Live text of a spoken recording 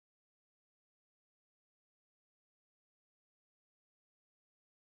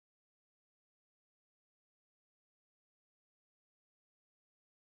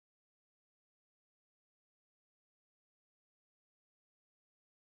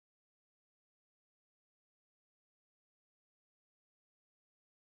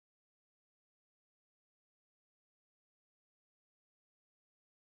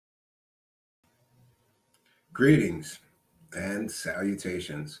Greetings and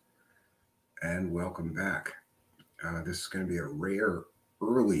salutations, and welcome back. This is going to be a rare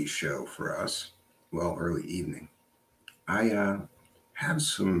early show for us. Well, early evening. I have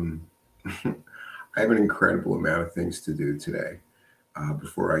some, I have an incredible amount of things to do today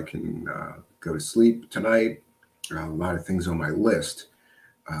before I can go to sleep tonight. A lot of things on my list.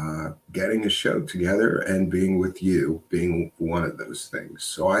 Getting a show together and being with you being one of those things.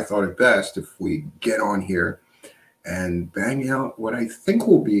 So I thought it best if we get on here and bang out what I think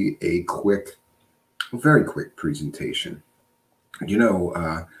will be a very quick presentation.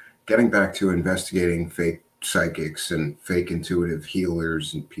 Getting back to investigating fake psychics and fake intuitive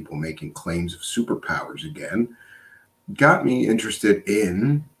healers and people making claims of superpowers again got me interested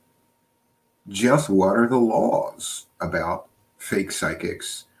in just what are the laws about fake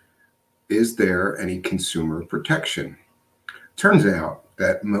psychics? Is there any consumer protection? Turns out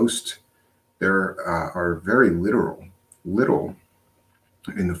that there are very little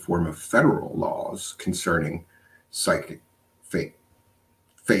in the form of federal laws concerning psychic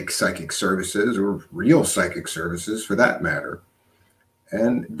fake psychic services or real psychic services for that matter.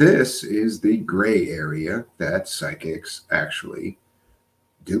 And this is the gray area that psychics actually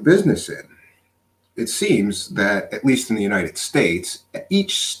do business in. It seems that, at least in the United States,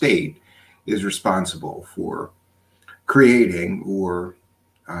 each state is responsible for creating or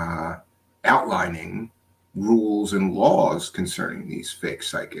outlining rules and laws concerning these fake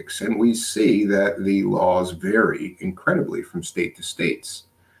psychics. And we see that the laws vary incredibly from state to state.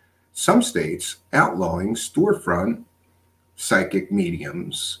 Some states outlawing storefront psychic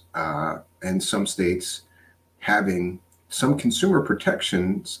mediums, and some states having some consumer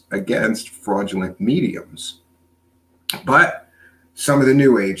protections against fraudulent mediums. But some of the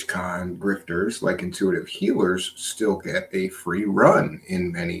new age con grifters, like intuitive healers, still get a free run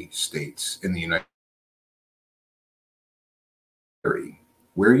in many states in the United States.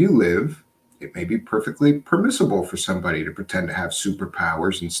 Where you live, it may be perfectly permissible for somebody to pretend to have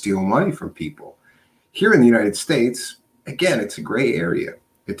superpowers and steal money from people. Here in the United States, again, it's a gray area.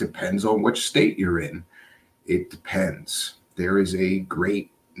 It depends on which state you're in. It depends. There is a great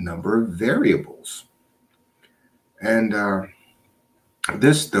number of variables. And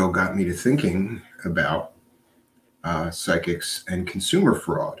this, though, got me to thinking about psychics and consumer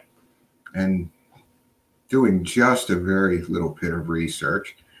fraud and doing just a very little bit of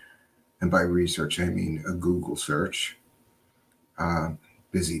research. And by research, I mean a Google search.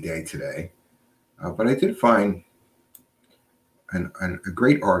 Busy day today. But I did find a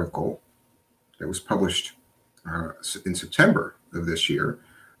great article that was published in September of this year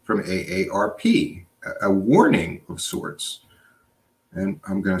from AARP, a warning of sorts. And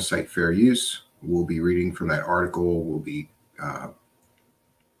I'm going to cite fair use. We'll be reading from that article. We'll be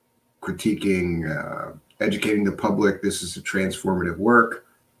critiquing, educating the public. This is a transformative work.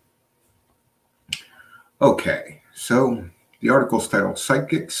 Okay, so the article's titled,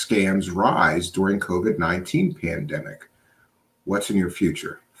 Psychic Scams Rise During COVID-19 Pandemic. What's in your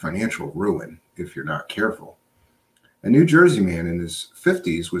future? Financial ruin if you're not careful. A New Jersey man in his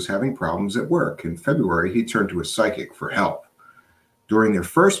 50s was having problems at work. In February, he turned to a psychic for help. During their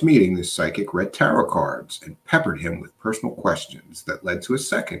first meeting, the psychic read tarot cards and peppered him with personal questions that led to a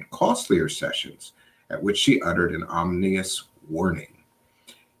second, costlier sessions, at which she uttered an ominous warning.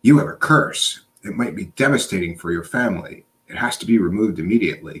 You have a curse. It might be devastating for your family. It has to be removed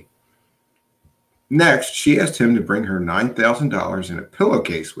immediately. Next, she asked him to bring her $9,000 in a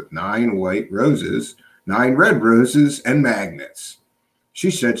pillowcase with 9 white roses, 9 red roses, and magnets. She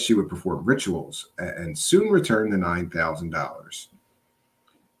said she would perform rituals and soon return the $9,000.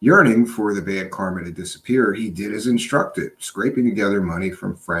 Yearning for the bad karma to disappear, he did as instructed, scraping together money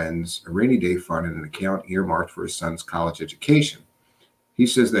from friends, a rainy day fund, and an account earmarked for his son's college education. He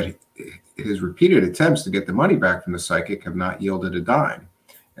says that his repeated attempts to get the money back from the psychic have not yielded a dime,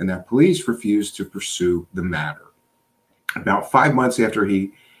 and that police refused to pursue the matter. About 5 months after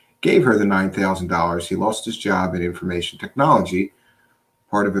he gave her the $9,000, he lost his job in information technology,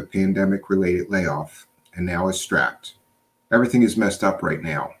 part of a pandemic-related layoff, and now is strapped. Everything is messed up right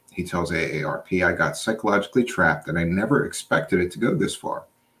now, he tells AARP. I got psychologically trapped, and I never expected it to go this far.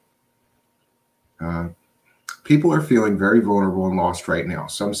 People are feeling very vulnerable and lost right now.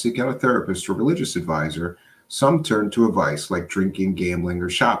 Some seek out a therapist or religious advisor. Some turn to a vice like drinking, gambling, or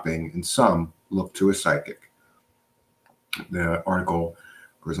shopping, and some look to a psychic. The article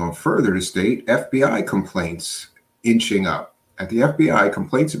goes on further to state FBI complaints inching up. At the FBI,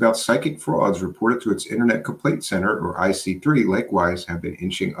 complaints about psychic frauds reported to its Internet Complaint Center, or IC3, likewise have been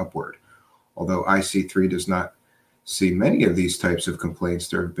inching upward. Although IC3 does not see many of these types of complaints.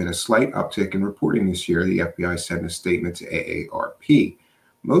 There have been a slight uptick in reporting this year, the FBI said in a statement to AARP.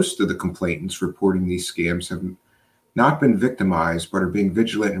 Most of the complainants reporting these scams have not been victimized, but are being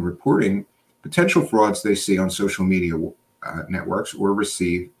vigilant in reporting potential frauds they see on social media networks or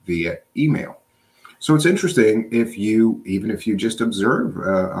receive via email. So it's interesting even if you just observe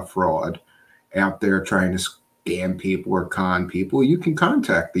a fraud out there trying to scam people or con people, you can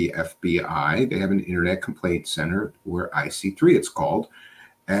contact the FBI. They have an Internet Complaint Center, or IC3 it's called,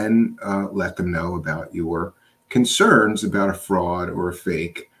 and let them know about your concerns about a fraud or a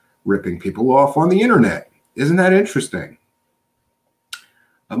fake ripping people off on the internet. Isn't that interesting?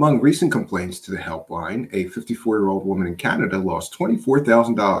 Among recent complaints to the helpline, a 54-year-old woman in Canada lost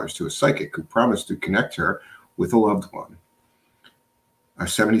 $24,000 to a psychic who promised to connect her with a loved one. A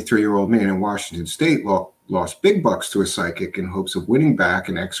 73-year-old man in Washington State lost big bucks to a psychic in hopes of winning back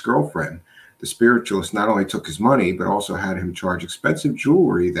an ex-girlfriend. The spiritualist not only took his money, but also had him charge expensive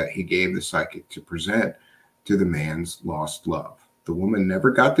jewelry that he gave the psychic to present to the man's lost love. The woman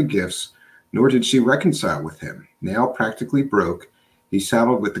never got the gifts, nor did she reconcile with him. Now practically broke, he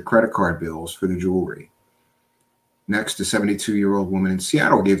saddled with the credit card bills for the jewelry. Next, a 72-year-old woman in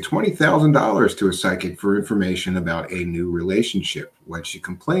Seattle gave $20,000 to a psychic for information about a new relationship. When she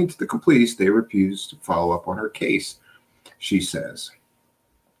complained to the police, they refused to follow up on her case, she says.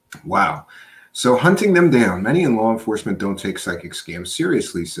 Wow. So hunting them down. Many in law enforcement don't take psychic scams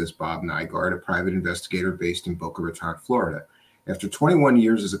seriously, says Bob Nygaard, a private investigator based in Boca Raton, Florida. After 21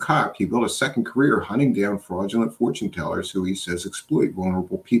 years as a cop, he built a second career hunting down fraudulent fortune tellers who he says exploit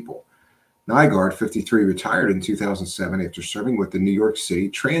vulnerable people. Nygaard, 53, retired in 2007 after serving with the New York City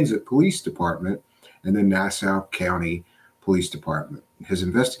Transit Police Department and the Nassau County Police Department. His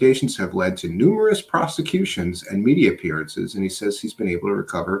investigations have led to numerous prosecutions and media appearances, and he says he's been able to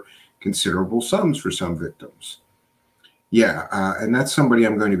recover considerable sums for some victims. Yeah, and that's somebody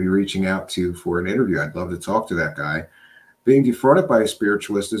I'm going to be reaching out to for an interview. I'd love to talk to that guy. Being defrauded by a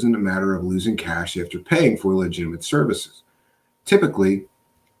spiritualist isn't a matter of losing cash after paying for legitimate services. Typically,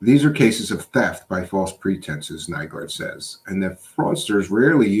 these are cases of theft by false pretenses, Nygaard says, and the fraudsters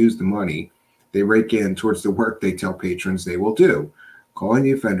rarely use the money they rake in towards the work they tell patrons they will do, calling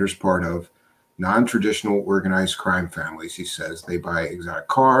the offenders part of non-traditional organized crime families, he says. They buy exotic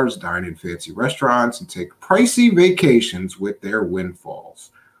cars, dine in fancy restaurants, and take pricey vacations with their windfalls.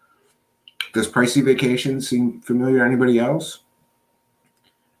 Does pricey vacation seem familiar to anybody else?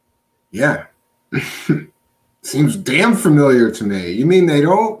 Yeah. Seems damn familiar to me. You mean they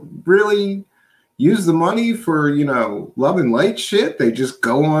don't really use the money for, love and light shit? They just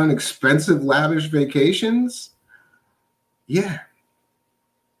go on expensive, lavish vacations? Yeah.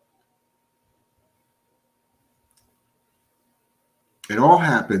 It all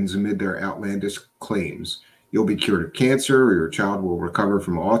happens amid their outlandish claims. You'll be cured of cancer, or your child will recover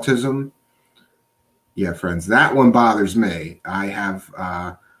from autism. Yeah, friends, that one bothers me. I have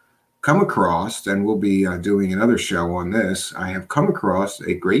come across, and we'll be doing another show on this, I have come across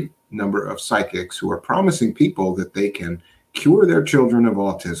a great number of psychics who are promising people that they can cure their children of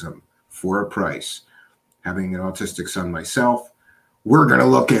autism for a price. Having an autistic son myself, we're going to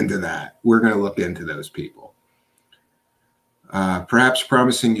look into that. We're going to look into those people. Perhaps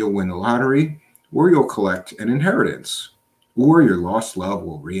promising you'll win the lottery, or you'll collect an inheritance, or your lost love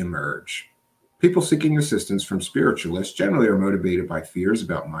will reemerge. People seeking assistance from spiritualists generally are motivated by fears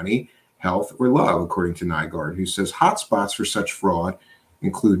about money, health, or love, according to Nygaard, who says hotspots for such fraud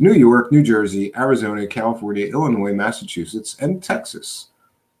include New York, New Jersey, Arizona, California, Illinois, Massachusetts, and Texas.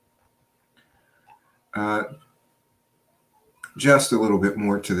 Just a little bit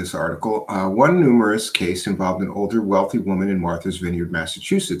more to this article. One numerous case involved an older, wealthy woman in Martha's Vineyard,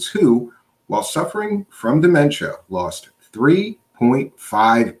 Massachusetts, who, while suffering from dementia, lost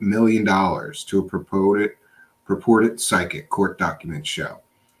 $3.5 million to a purported psychic, court documents show.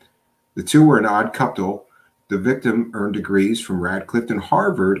 The two were an odd couple. The victim earned degrees from Radcliffe and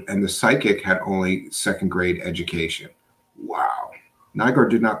Harvard, and the psychic had only second-grade education. Wow. Nygaard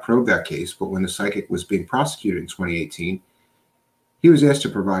did not probe that case, but when the psychic was being prosecuted in 2018, he was asked to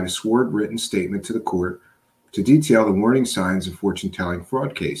provide a sworn written statement to the court to detail the warning signs of fortune-telling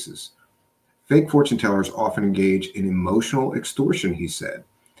fraud cases. Fake fortune tellers often engage in emotional extortion, he said.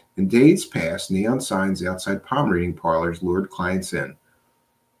 In days past, neon signs outside palm reading parlors lured clients in.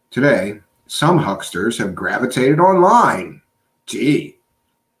 Today, some hucksters have gravitated online. Gee,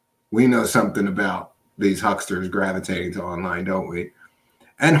 we know something about these hucksters gravitating to online, don't we?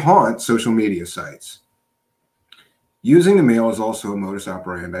 And haunt social media sites. Using the mail is also a modus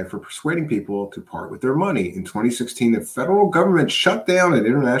operandi for persuading people to part with their money. In 2016, the federal government shut down an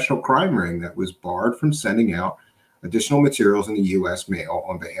international crime ring that was barred from sending out additional materials in the U.S. mail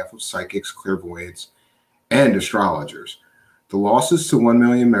on behalf of psychics, clairvoyants, and astrologers. The losses to 1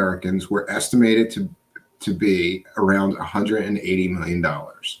 million Americans were estimated to be around $180 million.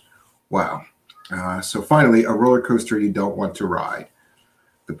 Wow. So finally, a roller coaster you don't want to ride.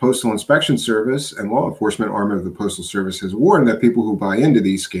 The Postal Inspection Service and law enforcement arm of the Postal Service has warned that people who buy into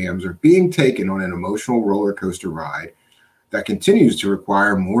these scams are being taken on an emotional roller coaster ride that continues to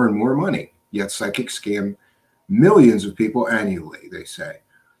require more and more money. Yet psychics scam millions of people annually, they say.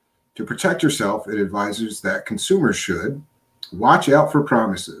 To protect yourself, it advises that consumers should watch out for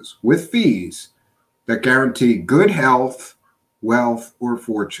promises with fees that guarantee good health, wealth, or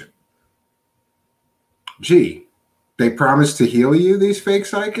fortune. Gee, they promise to heal you, these fake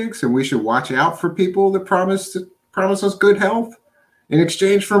psychics, and we should watch out for people that promise us good health in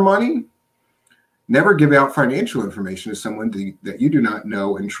exchange for money? Never give out financial information to someone that you do not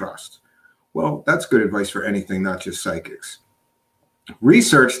know and trust. Well, that's good advice for anything, not just psychics.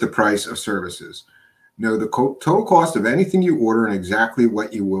 Research the price of services. Know the total cost of anything you order and exactly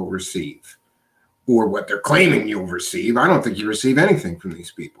what you will receive, or what they're claiming you'll receive. I don't think you receive anything from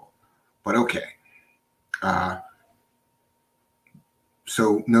these people, but okay.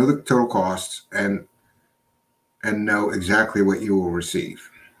 So know the total costs and know exactly what you will receive.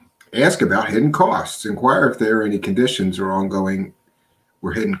 Ask about hidden costs. Inquire if there are any conditions or ongoing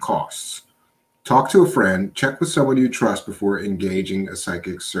or hidden costs. Talk to a friend. Check with someone you trust before engaging a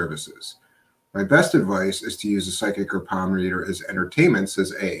psychic's services. My best advice is to use a psychic or palm reader as entertainment,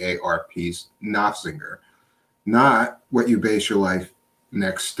 says AARP's Knopfzinger, not what you base your life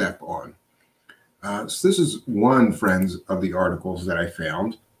next step on. So this is one, friends, of the articles that I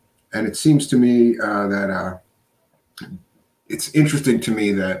found. And it seems to me that it's interesting to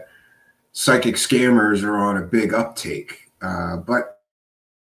me that psychic scammers are on a big uptake. But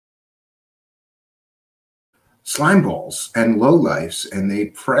slime balls and lowlifes, and they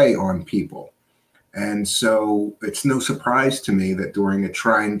prey on people. And so it's no surprise to me that during a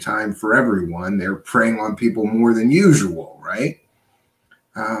trying time for everyone, they're preying on people more than usual, right?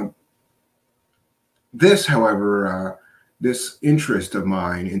 This, however, this interest of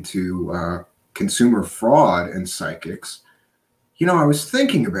mine into consumer fraud and psychics, you know, I was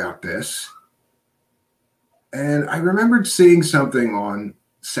thinking about this, and I remembered seeing something on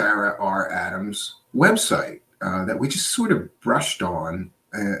Sarah R. Adams' website that we just sort of brushed on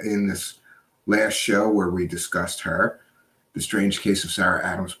in this last show where we discussed her, The Strange Case of Sarah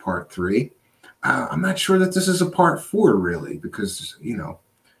Adams, Part 3. I'm not sure that this is a Part 4, really, because, you know,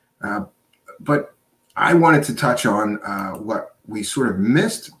 but I wanted to touch on what we sort of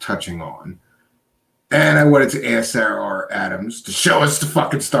missed touching on. And I wanted to ask Sarah R. Adams to show us the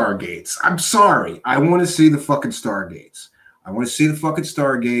fucking stargates. I'm sorry. I want to see the fucking stargates. I want to see the fucking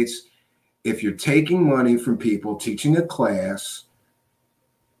stargates. If you're taking money from people teaching a class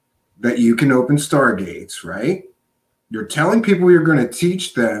that you can open stargates, right? You're telling people you're going to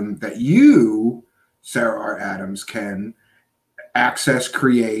teach them that you, Sarah R. Adams, can access,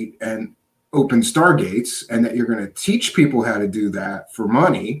 create, and open stargates, and that you're going to teach people how to do that for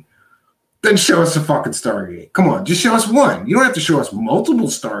money, then show us a fucking stargate. Come on, just show us one. You don't have to show us multiple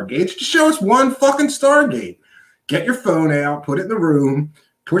stargates. Just show us one fucking stargate. Get your phone out, put it in the room,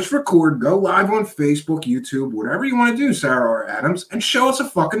 push record, go live on Facebook, YouTube, whatever you want to do, Sarah R. Adams, and show us a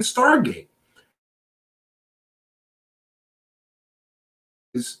fucking stargate.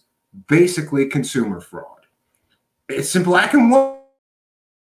 It's basically consumer fraud. It's in black and white.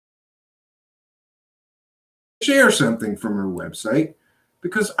 Share something from her website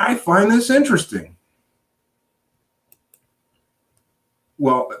because I find this interesting.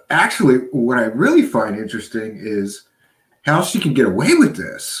 Well, actually, what I really find interesting is how she can get away with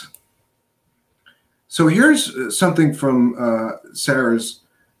this. So here's something from Sarah's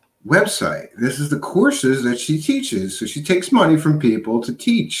website. This is the courses that she teaches. So she takes money from people to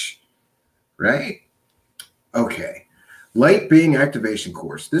teach, right? Okay. Light Being Activation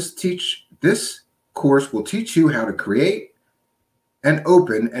course. This course will teach you how to create and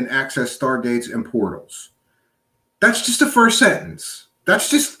open and access stargates and portals. That's just the first sentence. That's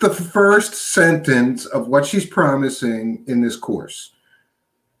just the first sentence of what she's promising in this course.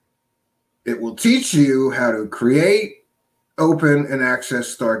 It will teach you how to create, open, and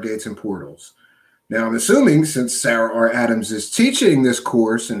access stargates and portals. Now, I'm assuming since Sarah R. Adams is teaching this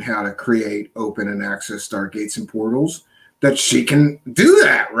course and how to create, open, and access stargates and portals, that she can do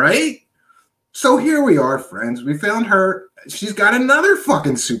that, right? So here we are, friends. We found her. She's got another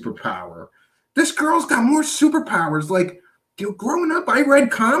fucking superpower. This girl's got more superpowers. Like, growing up, I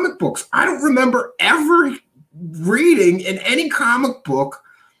read comic books. I don't remember ever reading in any comic book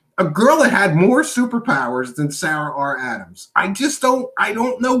A girl that had more superpowers than Sarah R. Adams. I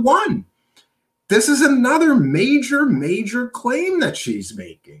don't know one. This is another major claim that she's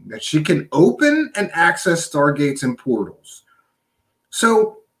making, that she can open and access stargates and portals.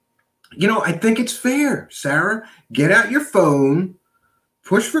 So, I think it's fair, Sarah. Get out your phone,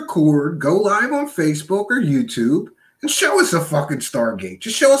 push record, go live on Facebook or YouTube, and show us a fucking stargate.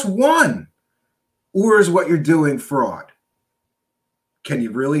 Just show us one. Or is what you're doing fraud? Can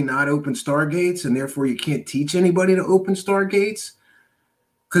you really not open stargates and therefore you can't teach anybody to open stargates?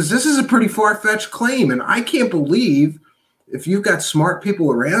 Because this is a pretty far-fetched claim, and I can't believe if you've got smart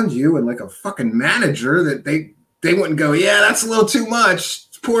people around you and like a fucking manager that they wouldn't go, yeah, that's a little too much.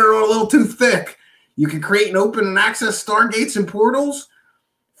 It's pouring it on a little too thick. You can create and open and access stargates and portals.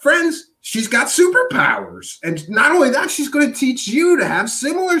 Friends, she's got superpowers. And not only that, she's going to teach you to have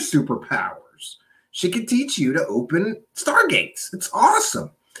similar superpowers. She can teach you to open stargates. It's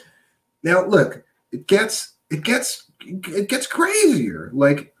awesome. Now, look, it gets crazier.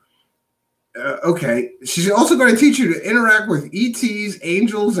 Like, okay, she's also going to teach you to interact with ETs,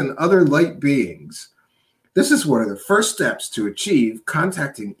 angels, and other light beings. This is one of the first steps to achieve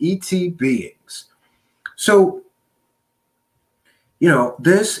contacting ET beings. So,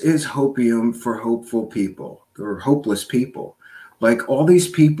 this is hopium for hopeful people or hopeless people. Like all these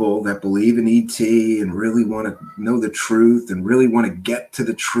people that believe in ET and really want to know the truth and really want to get to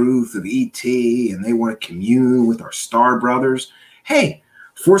the truth of ET and they want to commune with our star brothers. Hey,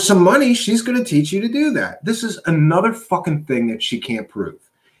 for some money, she's going to teach you to do that. This is another fucking thing that she can't prove.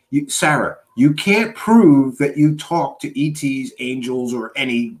 Sarah, you can't prove that you talk to ETs, angels, or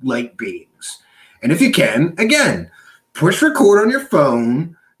any light beings. And if you can, again, push record on your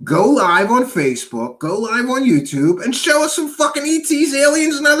phone, go live on Facebook, go live on YouTube, and show us some fucking ETs,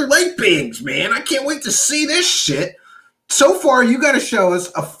 aliens, and other light beings, man. I can't wait to see this shit. So far, you got to show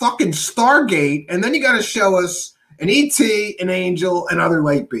us a fucking Stargate, and then you got to show us an ET, an angel, and other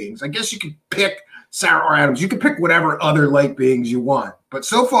light beings. I guess you could pick Sarah R. Adams. You can pick whatever other light beings you want. But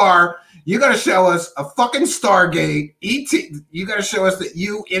so far, you got to show us a fucking Stargate, ET. You got to show us that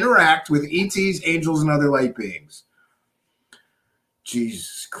you interact with ETs, angels, and other light beings.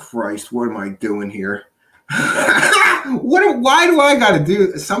 Jesus Christ, what am I doing here? Why do I got to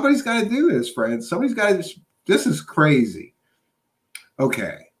do this? Somebody's got to do this, friends. Somebody's got to. This is crazy.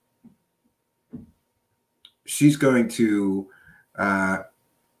 Okay. She's going to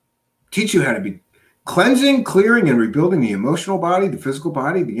teach you how to be cleansing, clearing, and rebuilding the emotional body, the physical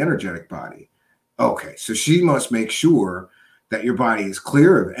body, the energetic body. Okay, so she must make sure that your body is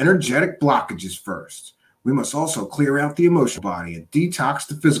clear of energetic blockages first. We must also clear out the emotional body and detox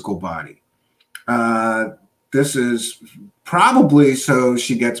the physical body. This is probably so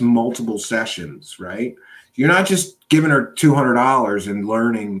she gets multiple sessions, right? You're not just giving her $200 and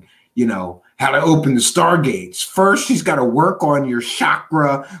learning, how to open the stargates. First, she's got to work on your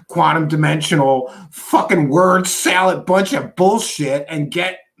chakra, quantum dimensional, fucking word salad bunch of bullshit and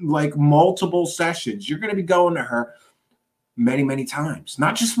get like multiple sessions. You're going to be going to her many times,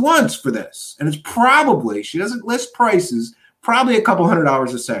 not just once for this. And it's probably, she doesn't list prices, probably a couple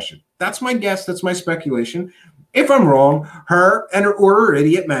 $100 a session. That's my guess. That's my speculation. If I'm wrong, her or her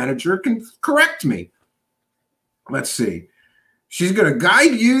idiot manager can correct me. Let's see. She's going to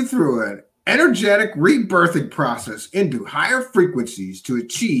guide you through an energetic rebirthing process into higher frequencies to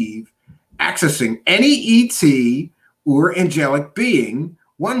achieve accessing any ET or angelic being.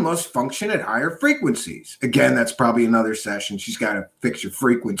 One must function at higher frequencies. Again, that's probably another session. She's got to fix your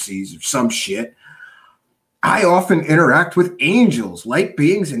frequencies or some shit. I often interact with angels, light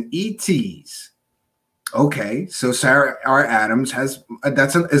beings, and ETs. Okay, so Sarah R. Adams has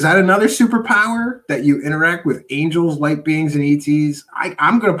is that another superpower that you interact with angels, light beings, and ETs?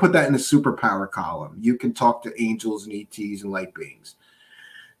 I'm going to put that in the superpower column. You can talk to angels and ETs and light beings.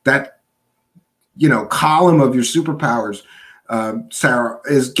 That column of your superpowers, Sarah,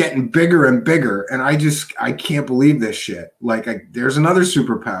 is getting bigger and bigger, and I can't believe this shit. Like, there's another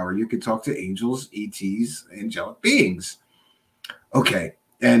superpower. You can talk to angels, ETs, angelic beings. Okay.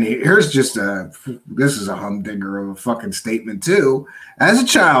 And here's just this is a humdinger of a fucking statement too. As a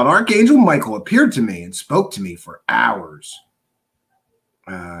child, Archangel Michael appeared to me and spoke to me for hours.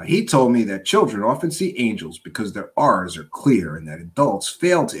 He told me that children often see angels because their auras are clear and that adults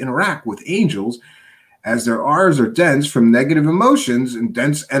fail to interact with angels as their auras are dense from negative emotions and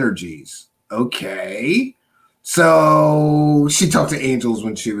dense energies. Okay. So she talked to angels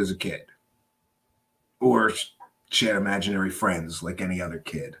when she was a kid. Or she had imaginary friends like any other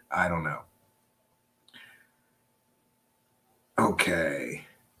kid. I don't know. Okay.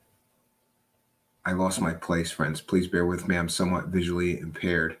 I lost my place, friends. Please bear with me. I'm somewhat visually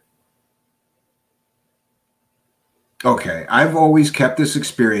impaired. Okay, I've always kept this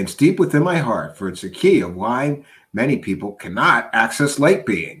experience deep within my heart, for it's a key of why many people cannot access light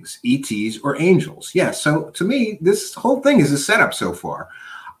beings, ETs, or angels. Yeah, so to me, this whole thing is a setup so far.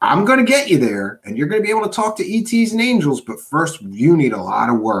 I'm going to get you there, and you're going to be able to talk to ETs and angels, but first you need a lot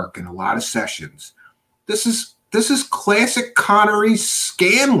of work and a lot of sessions. This is classic Connery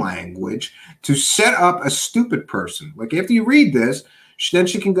scam language to set up a stupid person. Like after you read this, then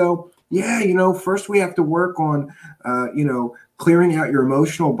she can go, yeah, first we have to work on, clearing out your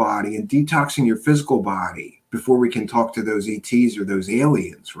emotional body and detoxing your physical body before we can talk to those ETs or those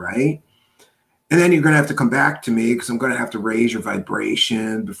aliens, right? And then you're going to have to come back to me because I'm going to have to raise your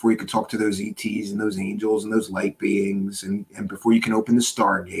vibration before you can talk to those ETs and those angels and those light beings and before you can open the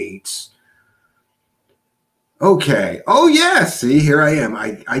stargates. Okay. Oh, yeah. See, here I am.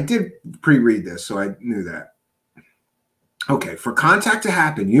 I did pre-read this, so I knew that. Okay. For contact to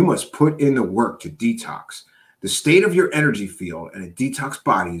happen, you must put in the work to detox. The state of your energy field and a detox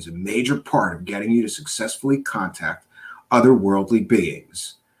body is a major part of getting you to successfully contact otherworldly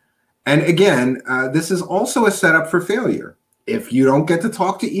beings. And again, this is also a setup for failure. If you don't get to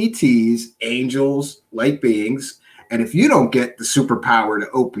talk to ETs, angels, light beings, and if you don't get the superpower to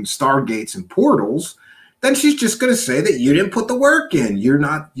open stargates and portals, then she's just going to say that you didn't put the work in. You're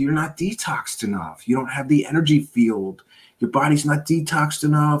not detoxed enough. You don't have the energy field. Your body's not detoxed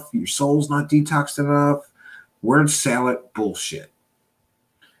enough. Your soul's not detoxed enough. Word salad bullshit.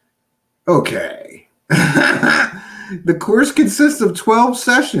 Okay. The course consists of 12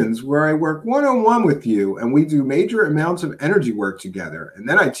 sessions where I work one-on-one with you and we do major amounts of energy work together. And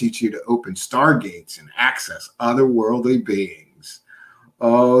then I teach you to open stargates and access otherworldly beings.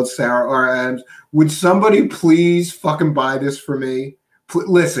 Oh, Sarah R.M., would somebody please fucking buy this for me?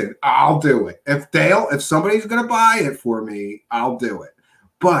 Listen, I'll do it. If somebody's going to buy it for me, I'll do it.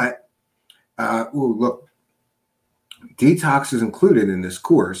 But, look, detox is included in this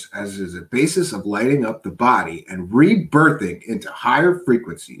course as is a basis of lighting up the body and rebirthing into higher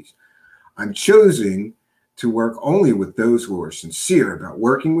frequencies. I'm choosing to work only with those who are sincere about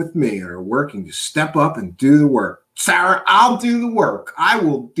working with me and are working to step up and do the work. Sarah, I'll do the work. I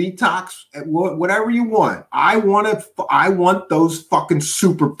will detox whatever you want. I want those fucking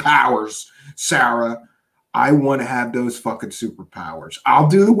superpowers, Sarah. I want to have those fucking superpowers. I'll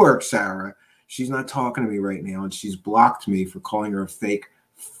do the work, Sarah. She's not talking to me right now, and she's blocked me for calling her a fake,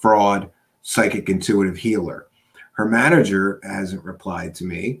 fraud, psychic intuitive healer. Her manager hasn't replied to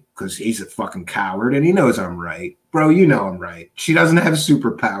me because he's a fucking coward and he knows I'm right. Bro, you know I'm right. She doesn't have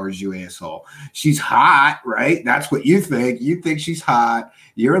superpowers, you asshole. She's hot, right? That's what you think. You think she's hot.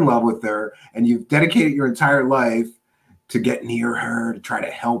 You're in love with her, and you've dedicated your entire life to get near her, to try to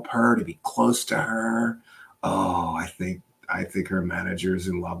help her, to be close to her. Oh, I think her manager is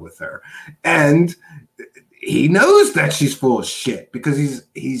in love with her. And he knows that she's full of shit because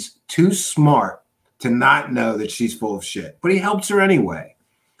he's too smart to not know that she's full of shit. But he helps her anyway.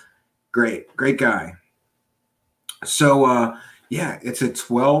 Great guy. So, yeah, it's a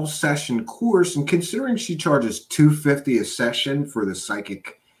 12-session course. And considering she charges $250 a session for the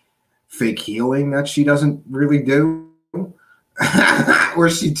psychic fake healing that she doesn't really do, or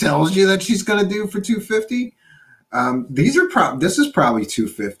she tells you that she's going to do for $250, this is probably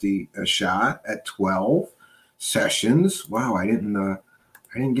 $250 a shot at 12 sessions. Wow, I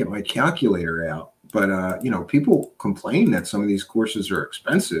didn't get my calculator out. But people complain that some of these courses are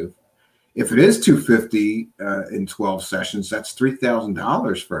expensive. If it is $250 in 12 sessions, that's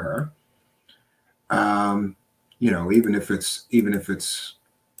 $3,000 for her.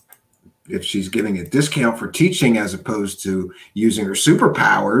 If she's giving a discount for teaching as opposed to using her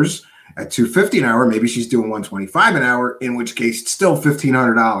superpowers at $250 an hour, maybe she's doing $125 an hour, in which case it's still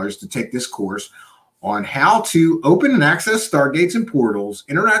 $1,500 to take this course on how to open and access stargates and portals,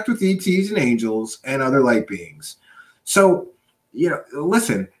 interact with ETs and angels, and other light beings. So,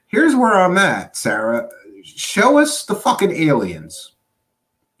 listen, here's where I'm at, Sarah. Show us the fucking aliens,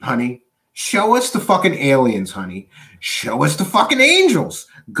 honey. Show us the fucking aliens, honey. Show us the fucking angels.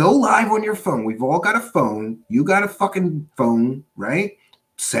 Go live on your phone. We've all got a phone. You got a fucking phone, right?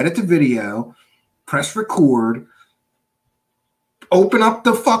 Set it to video. Press record. Open up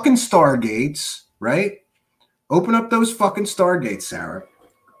the fucking stargates. Right? Open up those fucking stargates, Sarah.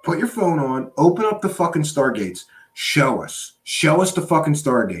 Put your phone on. Open up the fucking stargates. Show us. Show us the fucking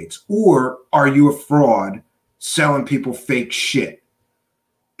stargates. Or are you a fraud selling people fake shit?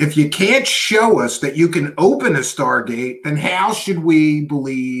 If you can't show us that you can open a stargate, then how should we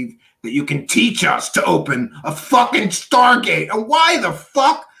believe that you can teach us to open a fucking stargate? And why the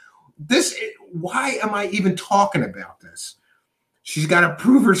fuck? Why am I even talking about this? She's got to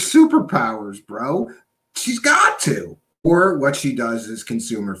prove her superpowers, bro. She's got to. Or what she does is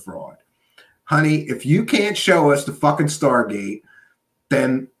consumer fraud. Honey, if you can't show us the fucking Stargate,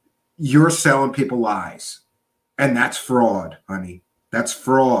 then you're selling people lies. And that's fraud, honey. That's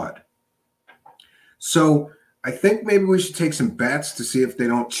fraud. So I think maybe we should take some bets to see if they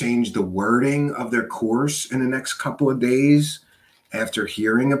don't change the wording of their course in the next couple of days after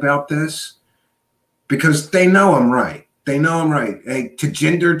hearing about this. Because they know I'm right. They know I'm right. Hey, to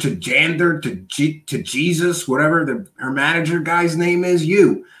Jinder, to Jander, to Jesus, whatever her manager guy's name is,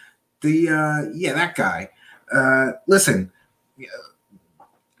 that guy. Listen,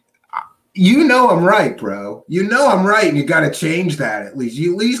 you know I'm right, bro. You know I'm right, and you got to change that at least.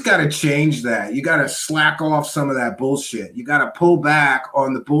 You at least got to change that. You got to slack off some of that bullshit. You got to pull back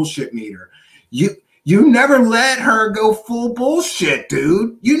on the bullshit meter. You never let her go full bullshit,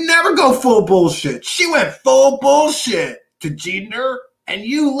 dude. You never go full bullshit. She went full bullshit to Jinder, and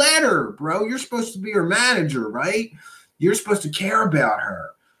you let her, bro. You're supposed to be her manager, right? You're supposed to care about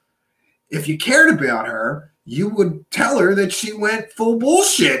her. If you cared about her, you would tell her that she went full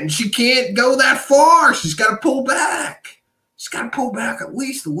bullshit, and she can't go that far. She's got to pull back. She's got to pull back at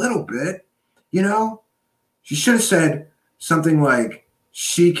least a little bit, you know? She should have said something like,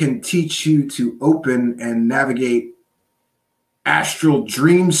 she can teach you to open and navigate astral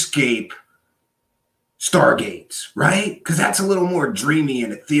dreamscape stargates, right? Because that's a little more dreamy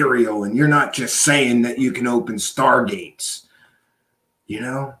and ethereal, and you're not just saying that you can open stargates. You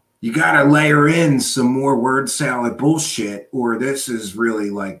know, you got to layer in some more word salad bullshit, or this is really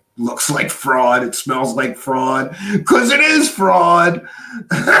like, looks like fraud. It smells like fraud, because it is fraud.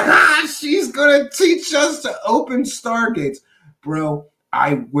 She's going to teach us to open stargates. Bro,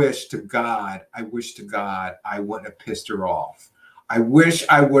 I wish to God I wouldn't have pissed her off. I wish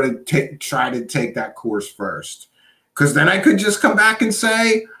I would have tried to take that course first, because then I could just come back and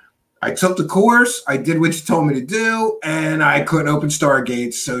say, I took the course, I did what you told me to do, and I couldn't open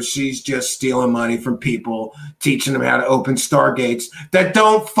stargates. So she's just stealing money from people, teaching them how to open stargates that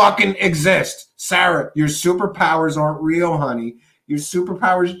don't fucking exist. Sarah, your superpowers aren't real, honey. Your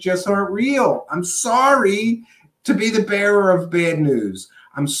superpowers just aren't real. I'm sorry to be the bearer of bad news.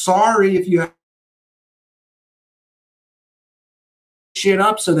 I'm sorry if you have shit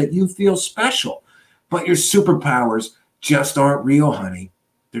up so that you feel special, but your superpowers just aren't real, honey.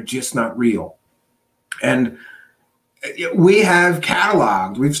 They're just not real. And we have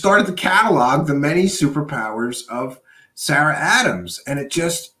cataloged, we've started to catalog the many superpowers of Sarah Adams, and it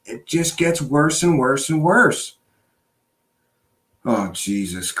just gets worse and worse and worse. Oh,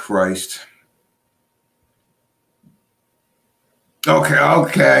 Jesus Christ. Okay,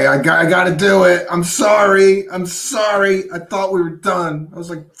 I got to do it. I'm sorry. I thought we were done. I was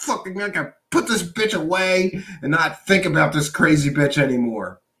like, fucking, I got to put this bitch away and not think about this crazy bitch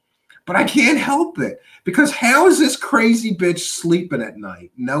anymore. But I can't help it, because how is this crazy bitch sleeping at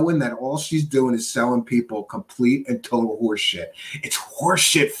night knowing that all she's doing is selling people complete and total horseshit? It's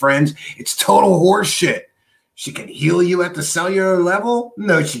horseshit, friends. It's total horseshit. She can heal you at the cellular level?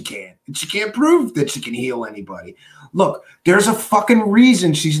 No, she can't. And she can't prove that she can heal anybody. Look, there's a fucking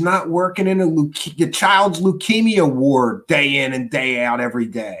reason she's not working in a child's leukemia ward day in and day out every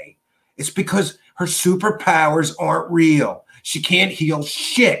day. It's because her superpowers aren't real. She can't heal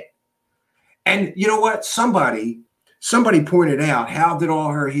shit. And you know what? Somebody pointed out, how did all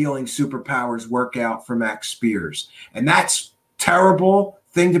her healing superpowers work out for Max Spears? And that's a terrible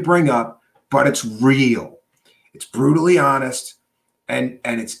thing to bring up, but it's real. It's brutally honest, and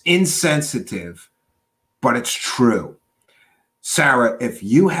it's insensitive, but it's true. Sarah, if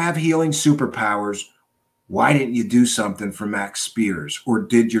you have healing superpowers, why didn't you do something for Max Spears? Or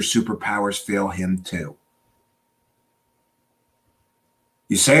did your superpowers fail him too?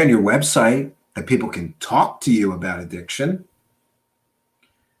 You say on your website that people can talk to you about addiction.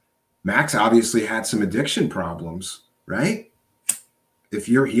 Max obviously had some addiction problems, right? If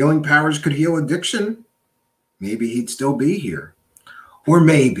your healing powers could heal addiction, maybe he'd still be here. Or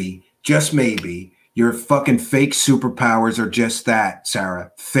maybe, just maybe, your fucking fake superpowers are just that,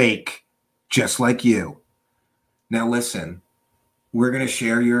 Sarah. Fake. Just like you. Now listen, we're going to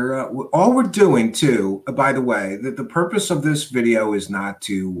share your, all we're doing too, by the way, that the purpose of this video is not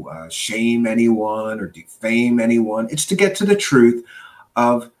to shame anyone or defame anyone. It's to get to the truth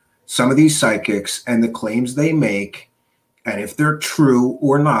of some of these psychics and the claims they make, and if they're true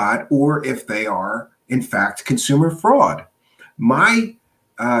or not, or if they are, in fact, consumer fraud. My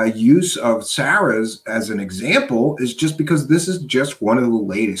use of Sarah's as an example is just because this is just one of the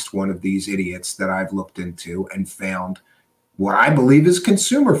latest one of these idiots that I've looked into and found what I believe is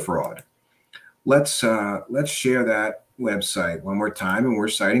consumer fraud. Let's share that website one more time, and we're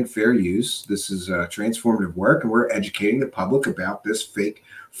citing fair use. This is transformative work, and we're educating the public about this fake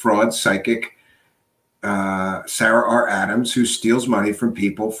fraud psychic Sarah R. Adams, who steals money from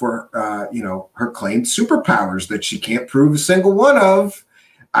people for her claimed superpowers that she can't prove a single one of.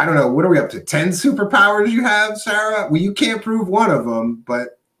 I don't know, what are we up to, 10 superpowers you have, Sarah? Well, you can't prove one of them,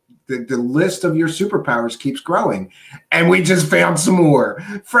 but the list of your superpowers keeps growing. And we just found some more.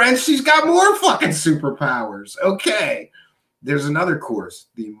 Friends, she's got more fucking superpowers. Okay. There's another course,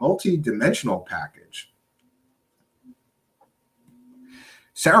 the multi-dimensional package.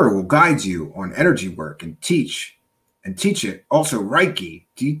 Sarah will guide you on energy work and teach it. Also Reiki,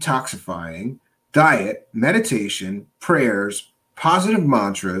 detoxifying, diet, meditation, prayers, positive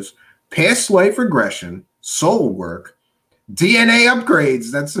mantras, past life regression, soul work, DNA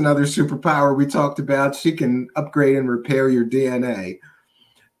upgrades. That's another superpower we talked about. She can upgrade and repair your DNA.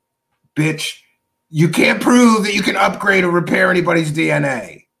 Bitch, you can't prove that you can upgrade or repair anybody's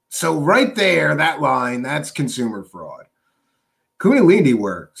DNA. So right there, that line, that's consumer fraud. Kundalini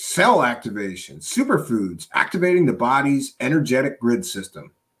work, cell activation, superfoods, activating the body's energetic grid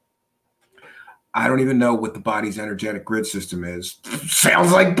system. I don't even know what the body's energetic grid system is.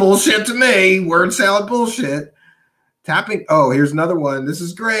 Sounds like bullshit to me. Word salad bullshit. Tapping. Oh, here's another one. This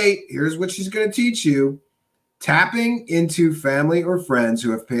is great. Here's what she's going to teach you. Tapping into family or friends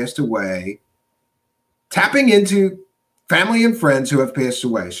who have passed away. Tapping into family and friends who have passed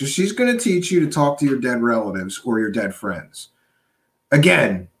away. So she's going to teach you to talk to your dead relatives or your dead friends.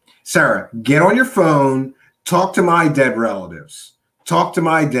 Again, Sarah, get on your phone. Talk to my dead relatives. Talk to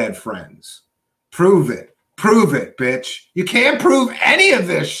my dead friends. Prove it. Prove it, bitch. You can't prove any of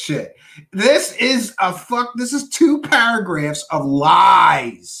this shit. This is this is 2 paragraphs of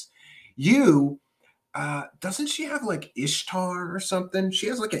lies. Doesn't she have like Ishtar or something? She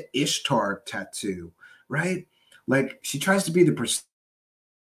has like an Ishtar tattoo, right? Like she tries to be the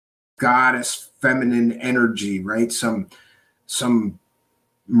goddess feminine energy, right? Some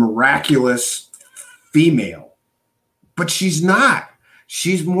miraculous female, but she's not.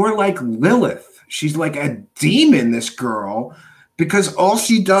 She's more like Lilith. She's like a demon, this girl, because all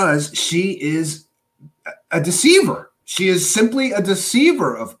she does, she is a deceiver. She is simply a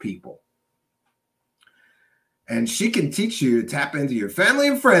deceiver of people. And she can teach you to tap into your family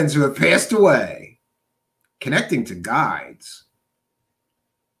and friends who have passed away. Connecting to guides.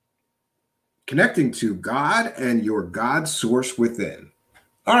 Connecting to God and your God source within.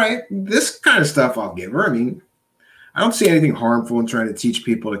 All right, this kind of stuff I'll give her. I mean, I don't see anything harmful in trying to teach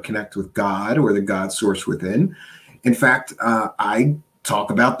people to connect with God or the God source within. In fact, I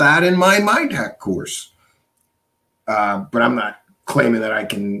talk about that in my Mind Hack course. But I'm not claiming that I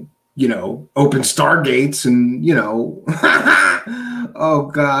can, open stargates and,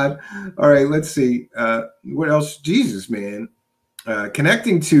 oh, God. All right, let's see. What else? Jesus, man.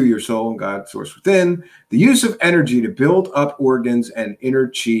 Connecting to your soul and God source within. The use of energy to build up organs and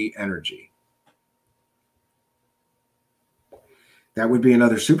inner chi energy. That would be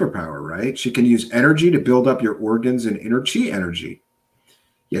another superpower, right? She can use energy to build up your organs and inner chi energy.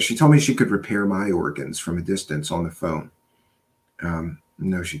 Yeah, she told me she could repair my organs from a distance on the phone.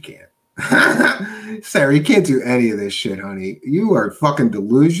 No, she can't. Sarah, you can't do any of this shit, honey. You are fucking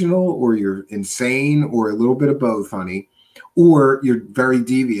delusional, or you're insane, or a little bit of both, honey. Or you're very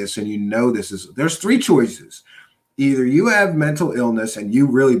devious and there's 3 choices. Either you have mental illness and you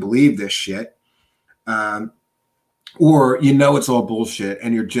really believe this shit, or it's all bullshit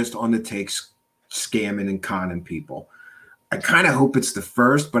and you're just on the takes scamming and conning people. I kind of hope it's the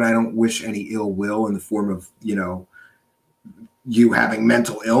first, but I don't wish any ill will in the form of, you having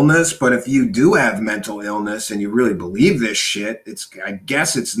mental illness. But if you do have mental illness and you really believe this shit, I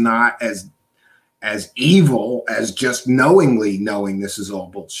guess it's not as evil as just knowingly knowing this is all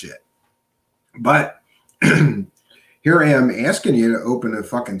bullshit. But here I am asking you to open a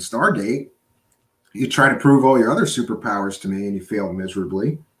fucking Stargate. You try to prove all your other superpowers to me and you failed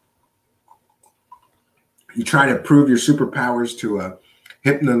miserably. You try to prove your superpowers to a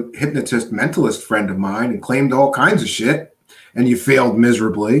hypnotist mentalist friend of mine and claimed all kinds of shit and you failed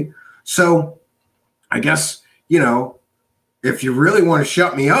miserably. So I guess, if you really want to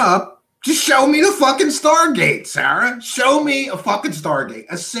shut me up, just show me the fucking Stargate, Sarah. Show me a fucking Stargate,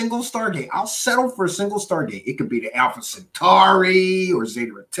 a single Stargate. I'll settle for a single Stargate. It could be the Alpha Centauri or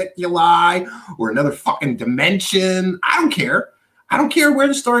Zeta Reticuli or another fucking dimension. I don't care. I don't care where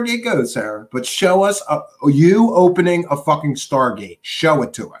the Stargate goes, Sarah, but show us you opening a fucking Stargate. Show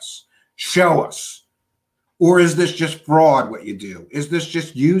it to us. Show us. Or is this just fraud, what you do? Is this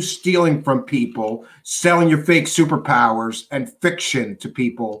just you stealing from people, selling your fake superpowers and fiction to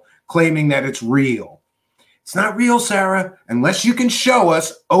people, claiming that it's real? It's not real, Sarah. Unless you can show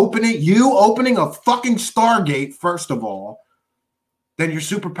us you opening a fucking Stargate, first of all, then your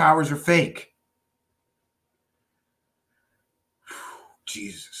superpowers are fake.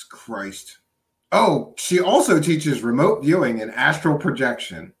 Jesus Christ. Oh, she also teaches remote viewing and astral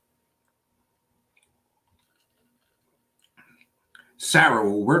projection. Sarah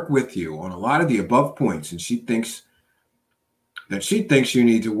will work with you on a lot of the above points, and she thinks you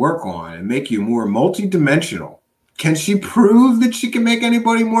need to work on and make you more multidimensional. Can she prove that she can make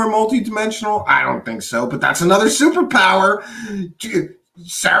anybody more multidimensional? I don't think so, but that's another superpower.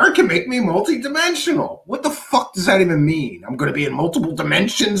 Sarah can make me multidimensional. What the fuck does that even mean? I'm going to be in multiple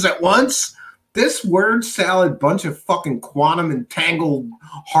dimensions at once? This word salad bunch of fucking quantum entangled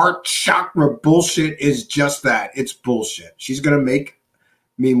heart chakra bullshit is just that. It's bullshit. She's going to make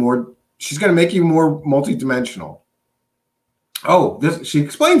you more multidimensional. Oh, she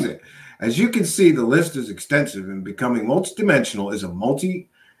explains it. As you can see, the list is extensive, and becoming multidimensional is a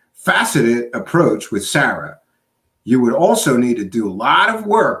multifaceted approach with Sarah. You would also need to do a lot of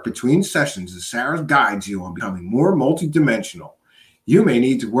work between sessions as Sarah guides you on becoming more multidimensional. You may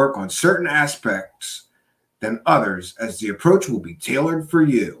need to work on certain aspects than others, as the approach will be tailored for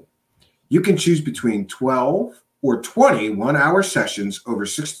you. You can choose between 12 or 20 one-hour sessions over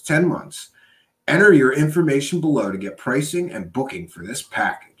 6 to 10 months. Enter your information below to get pricing and booking for this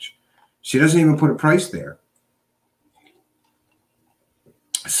package. She doesn't even put a price there.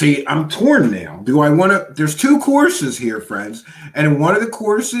 See, I'm torn now. Do I want to? There's 2 courses here, friends, and in one of the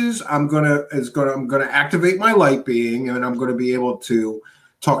courses, I'm gonna activate my light being, and I'm gonna be able to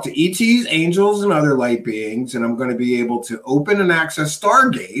talk to ETs, angels, and other light beings, and I'm gonna be able to open and access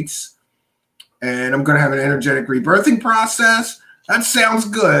stargates, and I'm gonna have an energetic rebirthing process. That sounds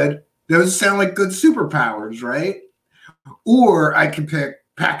good. Those sound like good superpowers, right? Or I can pick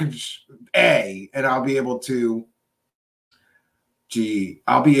package A, and I'll be able to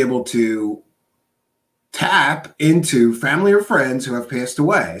tap into family or friends who have passed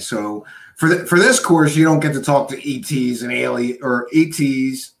away. So for this course, you don't get to talk to ETs and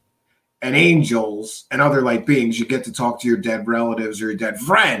ETs and angels and other light beings. You get to talk to your dead relatives or your dead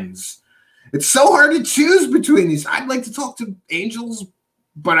friends. It's so hard to choose between these. I'd like to talk to angels,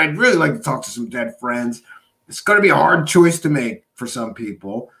 but I'd really like to talk to some dead friends. It's going to be a hard choice to make for some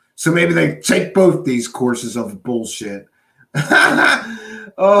people. So maybe they take both these courses of bullshit.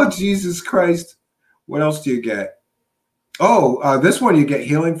 Oh, Jesus Christ. What else do you get? Oh, this one you get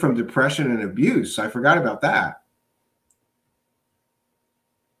healing from depression and abuse. I forgot about that.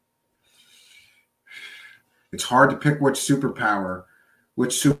 It's hard to pick which superpower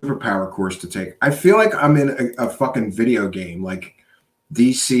course to take. I feel like I'm in a fucking video game, like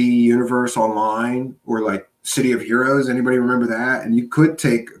DC Universe Online or like City of Heroes. Anybody remember that? And you could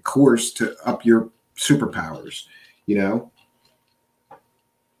take a course to up your superpowers, you know?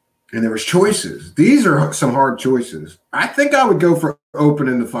 And there was choices. These are some hard choices. I think I would go for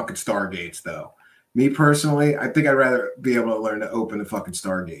opening the fucking stargates, though. Me personally, I think I'd rather be able to learn to open the fucking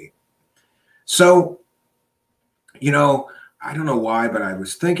stargate. So, you know, I don't know why, but I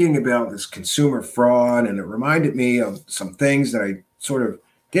was thinking about this consumer fraud, and it reminded me of some things that I sort of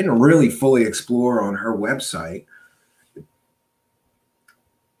didn't really fully explore on her website.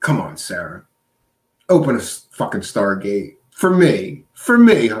 Come on, Sarah. Open a fucking stargate. For me,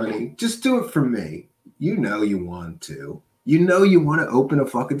 honey. Just do it for me. You know you want to. You know you want to open a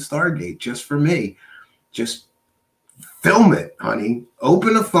fucking stargate just for me. Just film it, honey.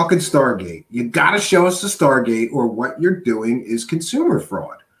 Open a fucking stargate. You got to show us the stargate, or what you're doing is consumer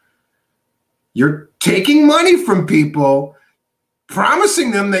fraud. You're taking money from people,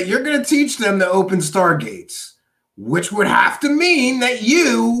 promising them that you're going to teach them to open stargates, which would have to mean that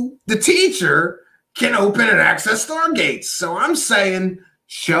you, the teacher, can open and access stargates. So I'm saying,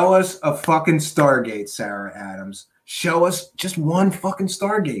 show us a fucking stargate, Sarah Adams. Show us just one fucking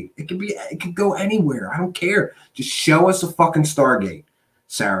stargate. It could go anywhere. I don't care. Just show us a fucking stargate,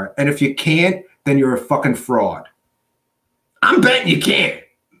 Sarah. And if you can't, then you're a fucking fraud. I'm betting you can't.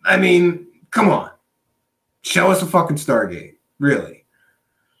 I mean, come on. Show us a fucking stargate. Really.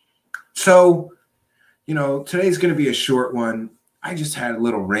 So, you know, today's going to be a short one. I just had a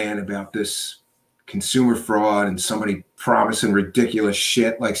little rant about this consumer fraud and somebody promising ridiculous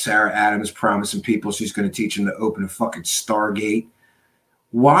shit like Sarah Adams promising people she's going to teach them to open a fucking stargate.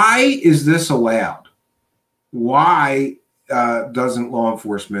 Why is this allowed? Why doesn't law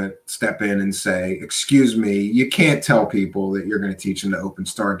enforcement step in and say, excuse me, you can't tell people that you're going to teach them to open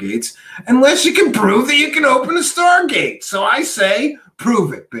stargates unless you can prove that you can open a stargate? So I say,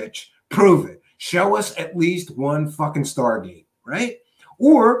 prove it, bitch. Prove it. Show us at least one fucking stargate, right?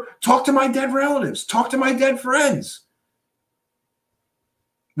 Or talk to my dead relatives, talk to my dead friends.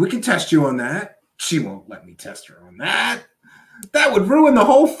 We can test you on that. She won't let me test her on that. That would ruin the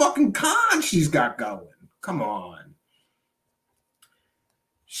whole fucking con she's got going. Come on.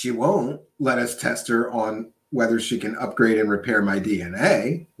 She won't let us test her on whether she can upgrade and repair my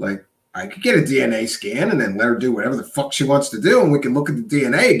DNA. Like, I could get a DNA scan and then let her do whatever the fuck she wants to do, and we can look at the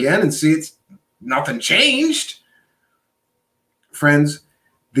DNA again and see it's nothing changed. Friends,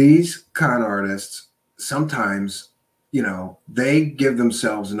 these con artists, sometimes, you know, they give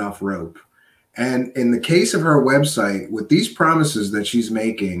themselves enough rope. And in the case of her website, with these promises that she's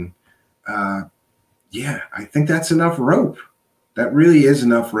making, yeah, I think that's enough rope. That really is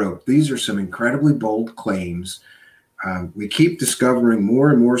enough rope. These are some incredibly bold claims. We keep discovering more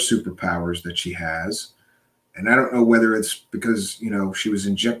and more superpowers that she has. And I don't know whether it's because, you know, she was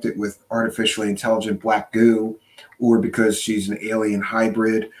injected with artificially intelligent black goo, or because she's an alien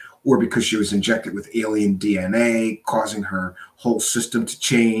hybrid, or because she was injected with alien DNA, causing her whole system to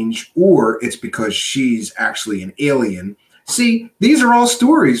change, or it's because she's actually an alien. See, these are all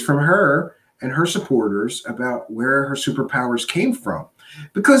stories from her and her supporters about where her superpowers came from.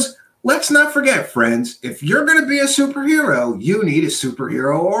 Because let's not forget, friends, if you're going to be a superhero, you need a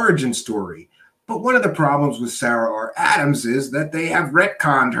superhero origin story. But one of the problems with Sarah R. Adams is that they have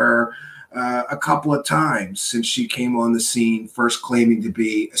retconned her a couple of times since she came on the scene, first claiming to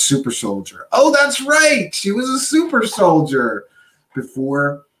be a super soldier. Oh, that's right. She was a super soldier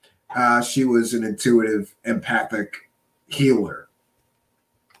before she was an intuitive, empathic healer.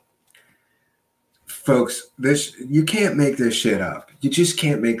 Folks, you can't make this shit up. You just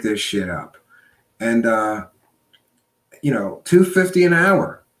can't make this shit up. And, you know, $250 an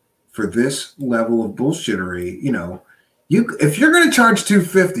hour for this level of bullshittery, you know, if you're going to charge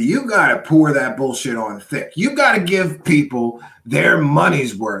 $250, you got to pour that bullshit on thick. You got to give people their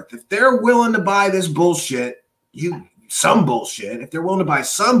money's worth. If they're willing to buy this bullshit, some bullshit, if they're willing to buy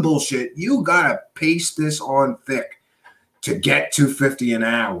some bullshit, you got to paste this on thick to get $250 an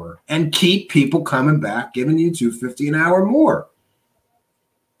hour and keep people coming back, giving you $250 an hour more.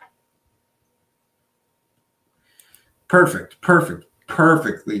 Perfect,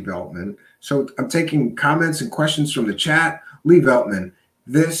 Lee Veltman. So I'm taking comments and questions from the chat. Lee Veltman,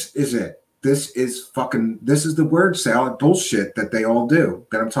 this is it. This is the word salad bullshit that they all do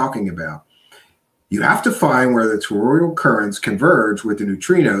that I'm talking about. You have to find where the toroidal currents converge with the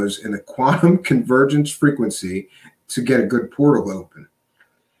neutrinos in the quantum convergence frequency to get a good portal open.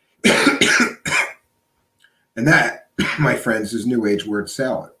 And that, my friends, is New Age word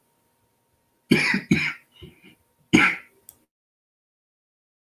salad.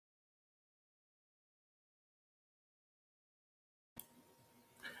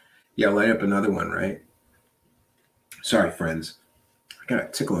 Yeah, light up another one, right? Sorry, friends. I got a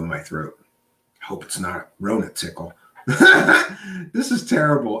tickle in my throat. I hope it's not a Rona tickle. This is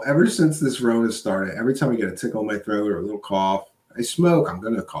terrible. Ever since this Rona started, every time I get a tickle in my throat or a little cough, I smoke, I'm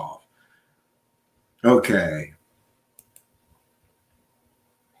going to cough. Okay.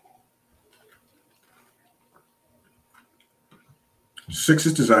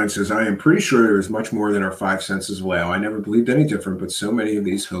 Six's Design says, I am pretty sure there is much more than our five senses allow. I never believed any different, but so many of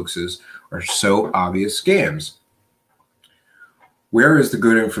these hoaxes are so obvious scams. Where is the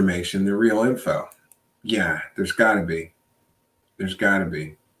good information, the real info? Yeah, there's got to be. There's got to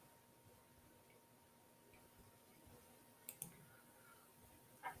be.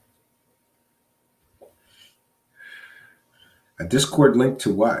 A Discord link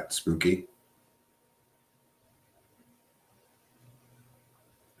to what, Spooky?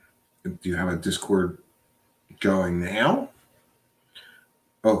 Do you have a Discord going now?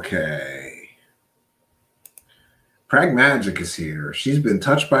 Okay. Pragmagic is here. She's been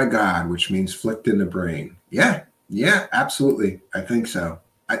touched by God, which means flicked in the brain. Yeah, absolutely. I think so.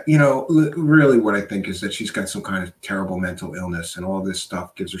 You know, really what I think is that she's got some kind of terrible mental illness, and all this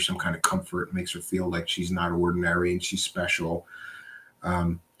stuff gives her some kind of comfort, makes her feel like she's not ordinary and she's special.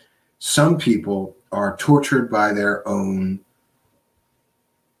 Some people are tortured by their own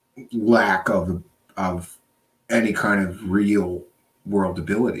lack of any kind of real world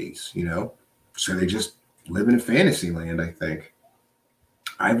abilities, you know? So they just live in a fantasy land, I think.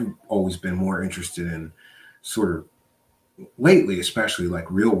 I've always been more interested in sort of lately, especially like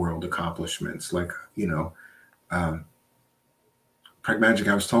real world accomplishments, like, you know, Pragmagic,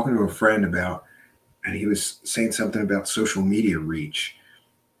 I was talking to a friend about, and he was saying something about social media reach.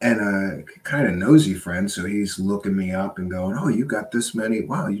 And a kind of nosy friend, so he's looking me up and going, oh, you got this many.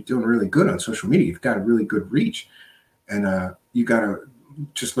 Wow, you're doing really good on social media. You've got a really good reach. And you got to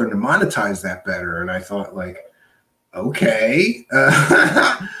just learn to monetize that better. And I thought, like, okay.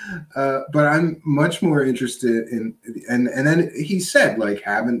 But I'm much more interested in, and then he said, like,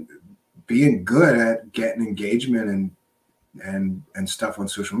 being good at getting engagement and stuff on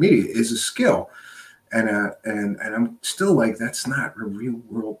social media is a skill. And I'm still like, that's not a real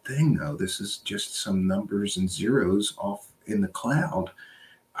world thing, though. This is just some numbers and zeros off in the cloud.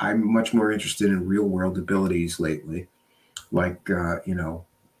 I'm much more interested in real world abilities lately, like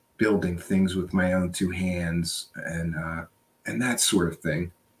building things with my own two hands and that sort of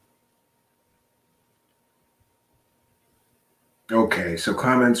thing. Okay, so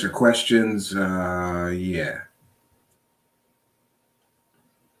comments or questions? Yeah.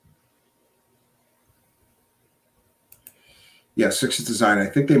 Yeah, Sixth Design. I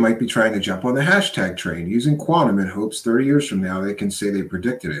think they might be trying to jump on the hashtag train using quantum in hopes 30 years from now they can say they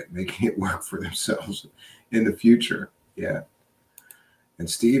predicted it, making it work for themselves in the future. Yeah. And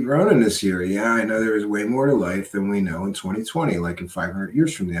Steve Ronan is here. Yeah, I know there is way more to life than we know in 2020. Like in 500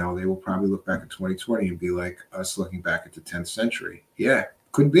 years from now, they will probably look back at 2020 and be like us looking back at the 10th century. Yeah,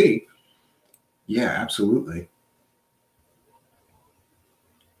 could be. Yeah, absolutely.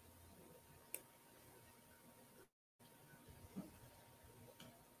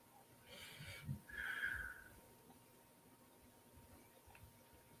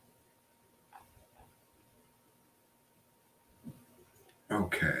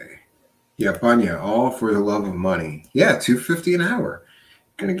 Okay. Yeah, Bunya, all for the love of money. Yeah, 250 an hour.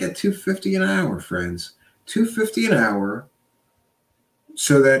 Gonna get 250 an hour, friends. 250 an hour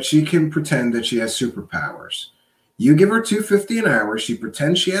so that she can pretend that she has superpowers. You give her 250 an hour, she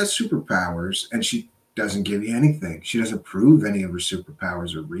pretends she has superpowers, and she doesn't give you anything. She doesn't prove any of her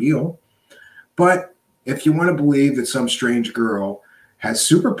superpowers are real. But if you want to believe that some strange girl has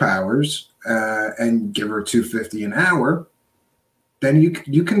superpowers and give her 250 an hour, then you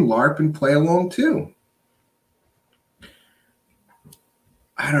can LARP and play along too.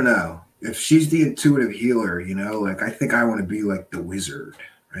 I don't know. If she's the intuitive healer, like I think I want to be like the wizard,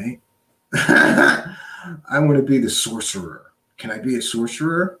 right? I want to be the sorcerer. Can I be a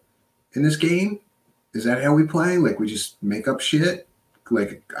sorcerer in this game? Is that how we play? Like we just make up shit?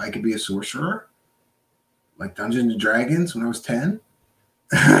 Like I could be a sorcerer? Like Dungeons and Dragons when I was 10?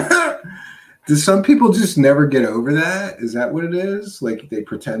 Do some people just never get over that? Is that what it is? Like they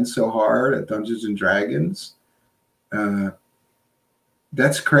pretend so hard at Dungeons and Dragons?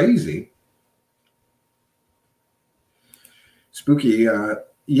 That's crazy. Spooky.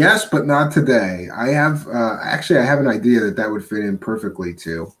 Yes, but not today. I have actually I have an idea that would fit in perfectly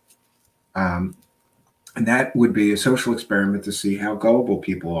too. And that would be a social experiment to see how gullible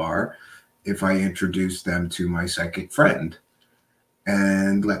people are if I introduce them to my psychic friend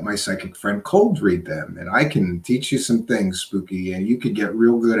and let my psychic friend cold read them. And I can teach you some things, Spooky, and you could get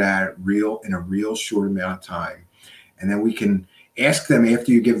real good at it in a real short amount of time. And then we can ask them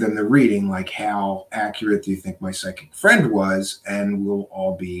after you give them the reading, like, how accurate do you think my psychic friend was? And we'll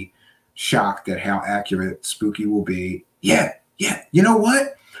all be shocked at how accurate Spooky will be. Yeah. You know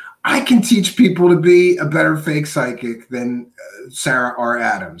what? I can teach people to be a better fake psychic than Sarah R.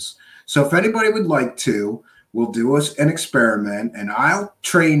 Adams. So if anybody would like to, we'll do an experiment, and I'll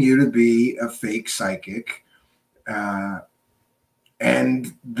train you to be a fake psychic. And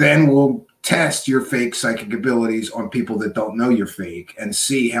then we'll test your fake psychic abilities on people that don't know you're fake and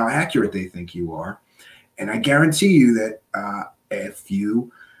see how accurate they think you are. And I guarantee you that if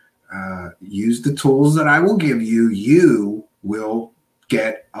you use the tools that I will give you, you will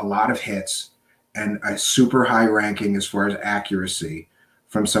get a lot of hits and a super high ranking as far as accuracy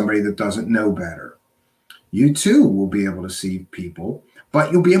from somebody that doesn't know better. You too will be able to see people, but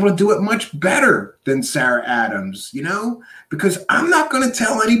you'll be able to do it much better than Sarah Adams, because I'm not going to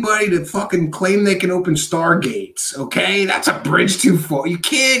tell anybody to fucking claim they can open stargates. Okay. That's a bridge too far. You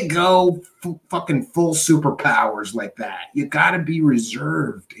can't go fucking full superpowers like that. You got to be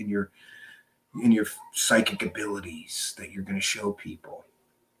reserved in your psychic abilities that you're going to show people.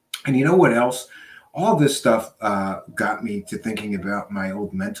 And you know what else? All this stuff got me to thinking about my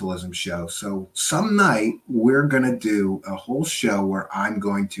old mentalism show. So some night we're going to do a whole show where I'm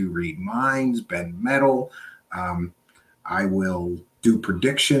going to read minds, bend metal. I will do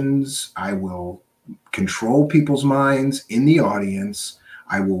predictions. I will control people's minds in the audience.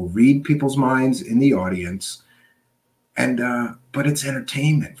 I will read people's minds in the audience. And but it's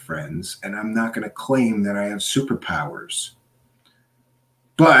entertainment, friends. And I'm not going to claim that I have superpowers.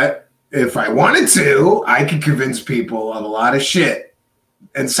 But if I wanted to, I could convince people of a lot of shit.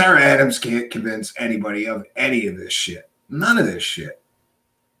 And Sarah Adams can't convince anybody of any of this shit. None of this shit.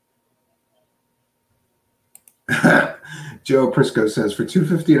 Joe Prisco says, for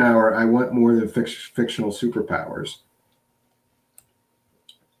 $2.50 an hour, I want more than fictional superpowers.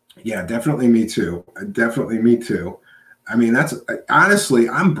 Yeah, definitely me too. Definitely me too. I mean, that's honestly,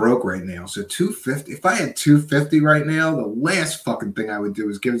 I'm broke right now. So 250, if I had 250 right now, the last fucking thing I would do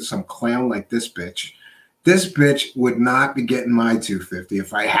is give it to some clown like this bitch. This bitch would not be getting my 250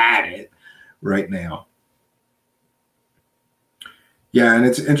 if I had it right now. Yeah, and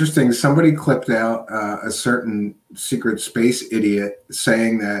it's interesting. Somebody clipped out a certain secret space idiot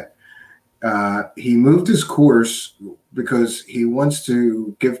saying that he moved his course because he wants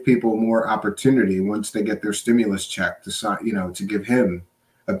to give people more opportunity once they get their stimulus check to, you know, to give him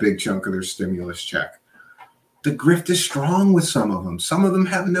a big chunk of their stimulus check. The grift is strong with some of them. Some of them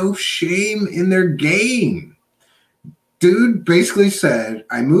have no shame in their game. Dude basically said,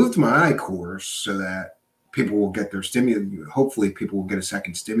 I moved my course so that people will get their stimulus. Hopefully people will get a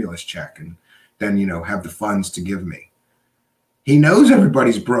second stimulus check and then, you know, have the funds to give me. He knows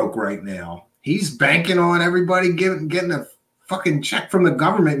everybody's broke right now. He's banking on everybody getting a fucking check from the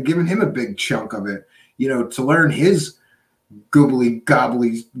government and giving him a big chunk of it, you know, to learn his goobly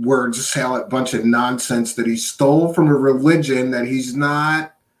gobbly words salad bunch of nonsense that he stole from a religion that he's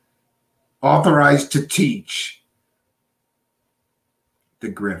not authorized to teach.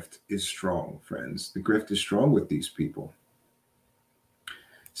 The grift is strong, friends. The grift is strong with these people.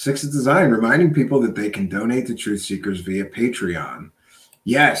 Six is Design, reminding people that they can donate to Truth Seekers via Patreon.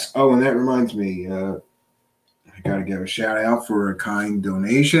 Yes. Oh, and that reminds me, I got to give a shout out for a kind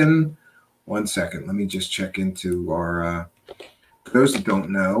donation. 1 second. Let me just check into our, for those that don't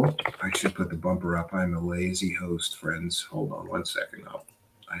know, I should put the bumper up. I'm a lazy host, friends. Hold on 1 second.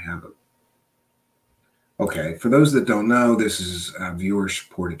 I have it. Okay, for those that don't know, this is a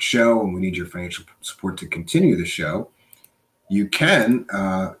viewer-supported show, and we need your financial support to continue the show. You can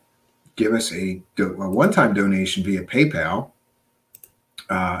give us a one-time donation via PayPal.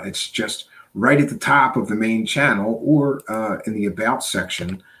 It's just right at the top of the main channel or in the About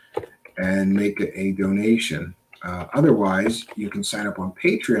section and make a donation. Otherwise, you can sign up on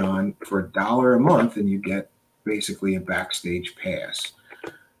Patreon for $1 a month, and you get basically a backstage pass.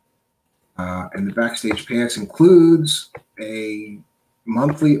 And the backstage pass includes a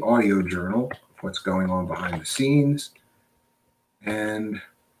monthly audio journal of what's going on behind the scenes. And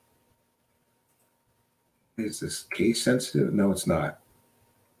is this case sensitive? No, it's not.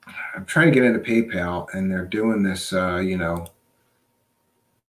 I'm trying to get into PayPal, and they're doing this, you know.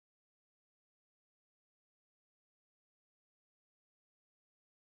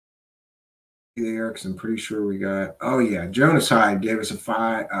 Erics, I'm pretty sure we got, oh yeah, Jonas Hyde gave us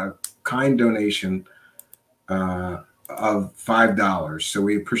a kind donation of $5. So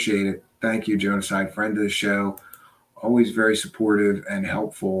we appreciate it. Thank you, Jonas Hyde, friend of the show. Always very supportive and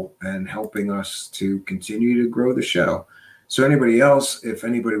helpful and helping us to continue to grow the show. So anybody else, if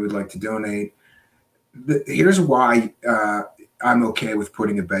anybody would like to donate, here's why I'm okay with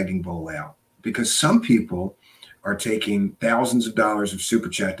putting a begging bowl out. Because some people are taking thousands of dollars of super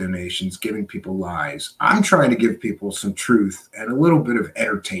chat donations, giving people lies. I'm trying to give people some truth and a little bit of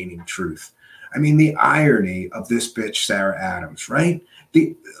entertaining truth. I mean, the irony of this bitch, Sarah Adams, right?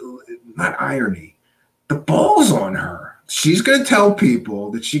 Not irony, the balls on her. She's going to tell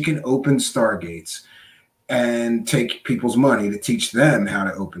people that she can open stargates and take people's money to teach them how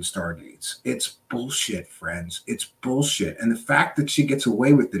to open stargates. It's bullshit, friends. It's bullshit. And the fact that she gets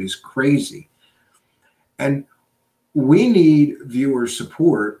away with it is crazy. And we need viewer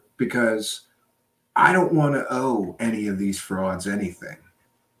support because I don't want to owe any of these frauds anything.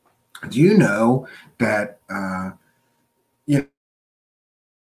 Do you know that, you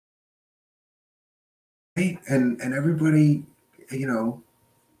know, and everybody, you know,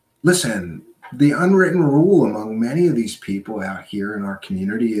 listen, the unwritten rule among many of these people out here in our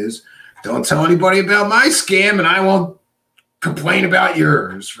community is don't tell anybody about my scam and I won't complain about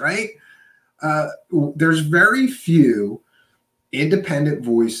yours, right? There's very few independent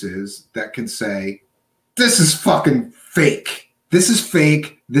voices that can say, this is fucking fake. This is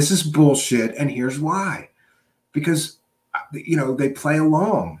fake. This is bullshit. And here's why. Because, you know, they play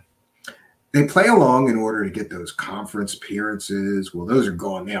along. They play along in order to get those conference appearances. Well, those are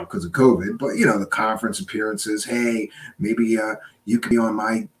gone now because of COVID. But, you know, the conference appearances, hey, maybe you could be on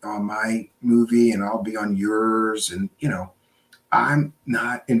my movie and I'll be on yours. And, you know, I'm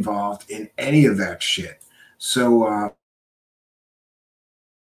not involved in any of that shit. So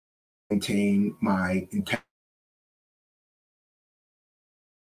maintain my integrity.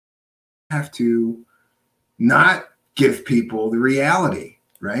 I have to not give people the reality,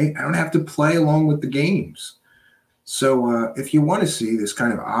 right? I don't have to play along with the games. So if you want to see this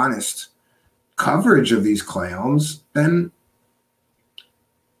kind of honest coverage of these clowns, then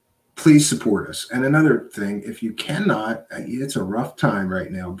please support us. And another thing, if you cannot, it's a rough time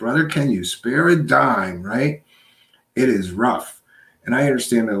right now. Brother, can you spare a dime, right? It is rough. And I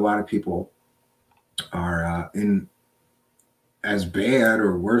understand that a lot of people are in as bad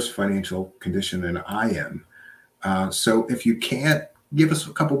or worse financial condition than I am. So if you can't, give us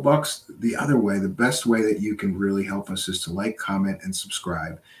a couple bucks. The other way, the best way that you can really help us is to like, comment, and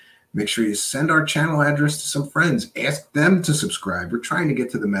subscribe. Make sure you send our channel address to some friends. Ask them to subscribe. We're trying to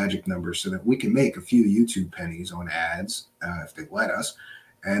get to the magic number so that we can make a few YouTube pennies on ads, if they let us.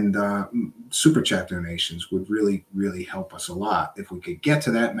 And super chat donations would really, really help us a lot if we could get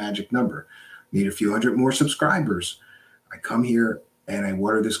to that magic number. Need a few hundred more subscribers. I come here and I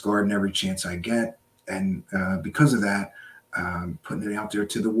water this garden every chance I get. And because of that, putting it out there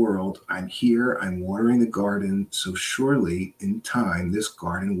to the world. I'm here, I'm watering the garden, so surely in time this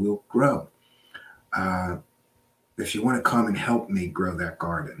garden will grow. If you want to come and help me grow that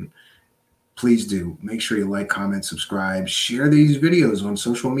garden, please do. Make sure you like, comment, subscribe, share these videos on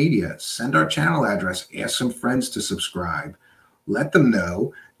social media, send our channel address, ask some friends to subscribe. Let them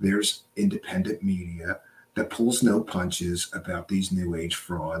know there's independent media that pulls no punches about these new age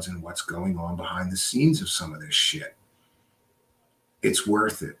frauds and what's going on behind the scenes of some of this shit. It's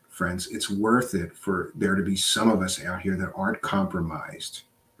worth it, friends. It's worth it for there to be some of us out here that aren't compromised,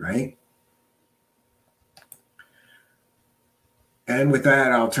 right? And with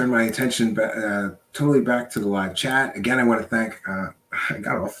that, I'll turn my attention totally back to the live chat. Again, I want to thank, I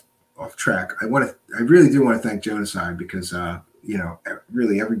got off track. I really do want to thank Jonaside because, you know,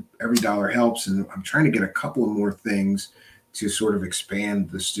 really every dollar helps. And I'm trying to get a couple of more things to sort of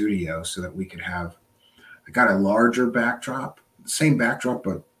expand the studio so that we could have, I got a larger backdrop. Same backdrop,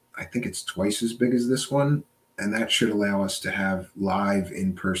 but I think it's twice as big as this one, and that should allow us to have live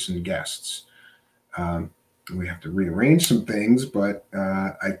in-person guests. We have to rearrange some things, but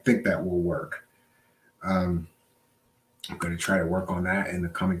I think that will work. I'm going to try to work on that in the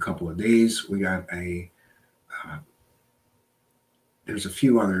coming couple of days. We got there's a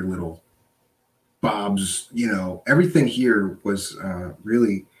few other little bobs, you know, everything here was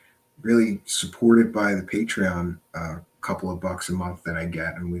really supported by the Patreon couple of bucks a month that I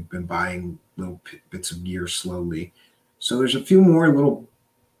get, and we've been buying little bits of gear slowly. So there's a few more little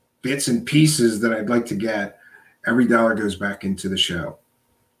bits and pieces that I'd like to get. Every dollar goes back into the show.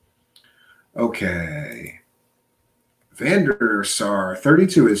 Okay. Vandersar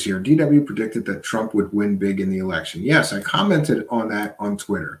 32 is here. DW predicted that Trump would win big in the election. Yes, I commented on that on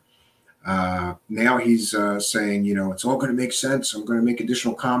Twitter. Now he's saying, you know, it's all going to make sense. I'm going to make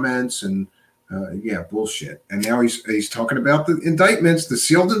additional comments and yeah, bullshit. And now he's talking about the indictments, the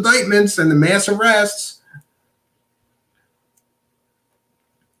sealed indictments and the mass arrests.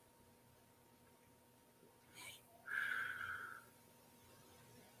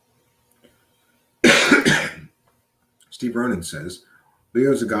 Steve Ronan says,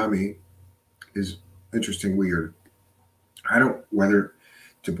 Leo Zagami is interesting, weird. I don't whether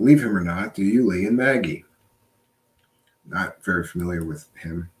to believe him or not. Do you, Lee and Maggie? Not very familiar with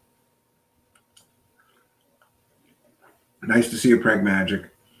him. Nice to see you, Pragmagic.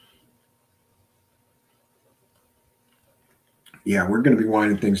 Yeah, we're going to be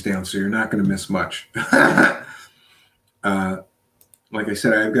winding things down, so you're not going to miss much. Like I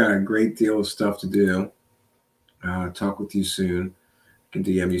said, I've got a great deal of stuff to do. Talk with you soon. Can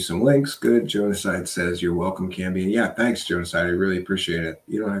DM you some links. Good. Jonaside says, you're welcome, Cambian. Yeah, thanks, Jonaside. I really appreciate it.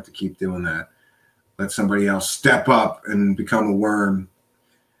 You don't have to keep doing that. Let somebody else step up and become a worm.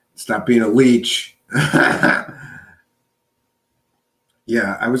 Stop being a leech.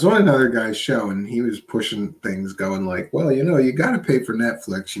 Yeah, I was on another guy's show, and he was pushing things going like, well, you know, you got to pay for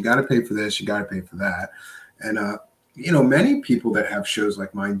Netflix. You got to pay for this. You got to pay for that. And, you know, many people that have shows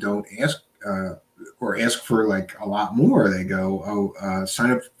like mine don't ask or ask for like a lot more. They go, oh,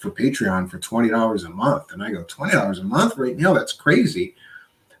 sign up for Patreon for $20 a month. And I go, $20 a month right now? That's crazy.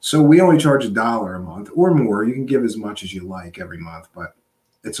 So we only charge $1 a month or more. You can give as much as you like every month, but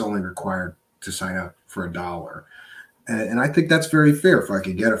it's only required to sign up for $1. And I think that's very fair. If I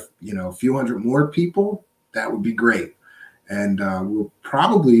could get a few hundred more people, that would be great. And we'll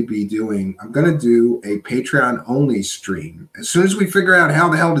probably be doing, I'm going to do a Patreon only stream. As soon as we figure out how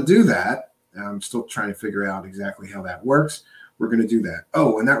the hell to do that, I'm still trying to figure out exactly how that works. We're going to do that.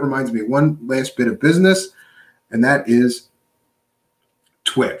 Oh, and that reminds me, one last bit of business, and that is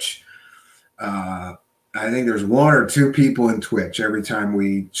Twitch. I think there's 1 or 2 people in Twitch every time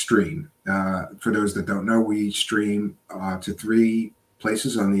we stream. For those that don't know, we stream to 3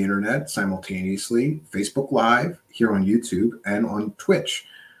 places on the internet simultaneously: Facebook Live, here on YouTube, and on Twitch.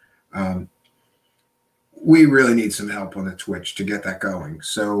 we really need some help on the Twitch to get that going.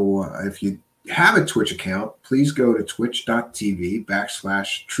 So if you have a Twitch account, please go to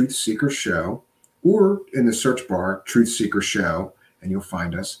twitch.tv/TruthSeekerShow, or in the search bar, Truthseeker Show, and you'll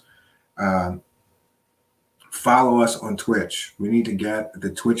find us. Follow us on Twitch. We need to get the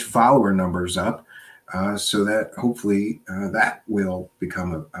Twitch follower numbers up so that hopefully that will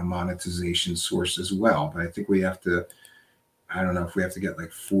become a monetization source as well. But I think we have to, I don't know if we have to get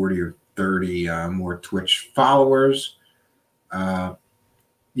like 40 or 30 more Twitch followers.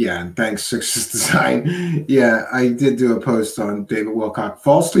 Yeah, and thanks, Success Design. Yeah, I did do a post on David Wilcock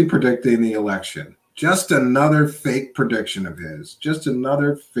falsely predicting the election. Just another fake prediction of his. Just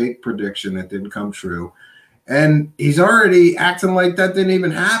another fake prediction that didn't come true. And he's already acting like that didn't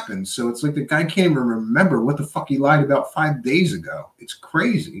even happen. So it's like the guy can't even remember what the fuck he lied about 5 days ago. It's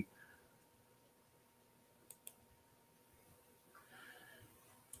crazy.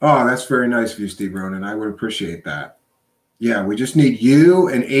 Oh, that's very nice of you, Steve Ronan. I would appreciate that. Yeah, we just need you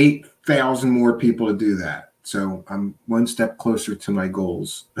and 8,000 more people to do that. So I'm one step closer to my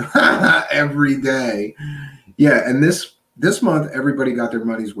goals every day. Yeah, and this month, everybody got their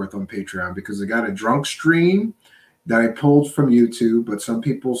money's worth on Patreon because I got a drunk stream that I pulled from YouTube, but some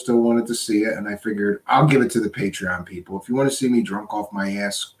people still wanted to see it, and I figured I'll give it to the Patreon people. If you want to see me drunk off my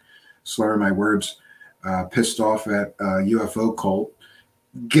ass, slurring my words, pissed off at UFO cult,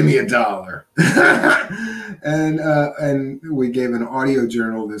 give me $1. And we gave an audio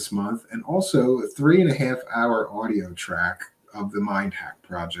journal this month, and also a 3.5-hour audio track of the Mind Hack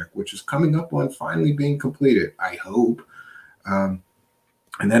Project, which is coming up on finally being completed, I hope. And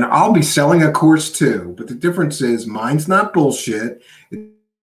then I'll be selling a course too, but the difference is mine's not bullshit.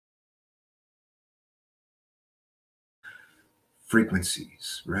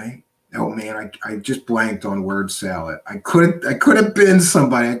 Frequencies, right? Oh man, I just blanked on word salad. I could have been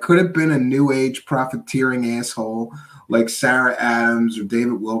somebody. I could have been a new age profiteering asshole like Sarah Adams or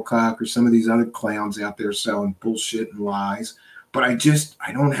David Wilcock or some of these other clowns out there selling bullshit and lies. But I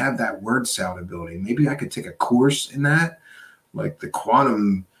don't have that word salad ability. Maybe I could take a course in that, like the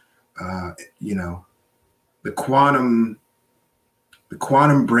quantum, the quantum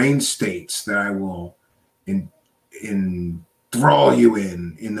brain states that I will enthrall you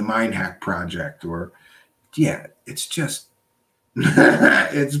in the Mind Hack Project. Or yeah, it's just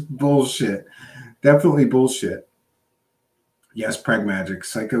it's bullshit. Definitely bullshit. Yes, pragmagic,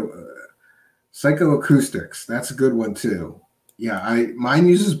 psychoacoustics. That's a good one too. Yeah, mine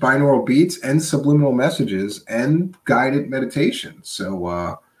uses binaural beats and subliminal messages and guided meditation.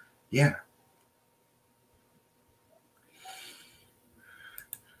 So yeah.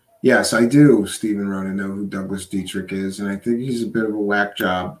 Yes, I do, Stephen Ronan, know who Douglas Dietrich is, and I think he's a bit of a whack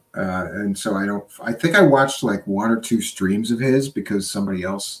job. And so I think I watched like 1 or 2 streams of his because somebody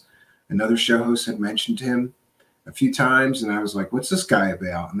else, another show host, had mentioned him a few times, and I was like, what's this guy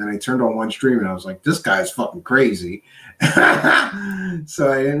about? And then I turned on one stream and I was like, this guy's fucking crazy.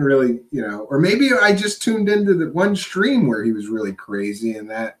 So I didn't really, or maybe I just tuned into the one stream where he was really crazy, and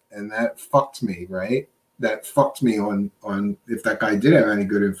that fucked me, right? That fucked me on if that guy did have any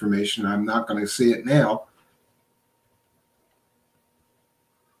good information. I'm not going to see it now.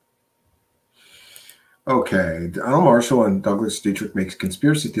 Okay, Donald Marshall and Douglas Dietrich makes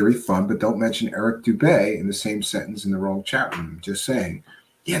conspiracy theory fun, but don't mention Eric Dubay in the same sentence in the wrong chat room. Just saying.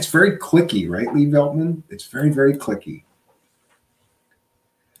 Yeah, it's very clicky, right, Lee Veltman? It's very, very clicky.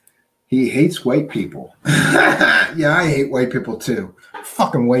 He hates white people. Yeah, I hate white people too.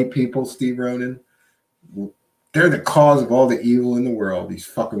 Fucking white people, Steve Ronan. They're the cause of all the evil in the world, these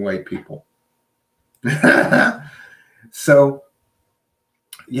fucking white people. So,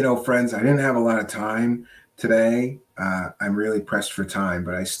 friends, I didn't have a lot of time today. I'm really pressed for time,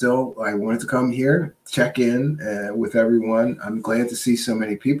 but I wanted to come here, check in with everyone. I'm glad to see so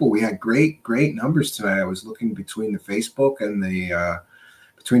many people. We had great numbers tonight. I was looking between the Facebook and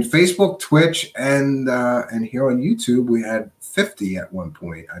between Facebook, Twitch, and here on YouTube, we had 50 at one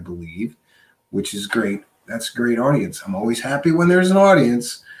point, I believe, which is great. That's a great audience. I'm always happy when there's an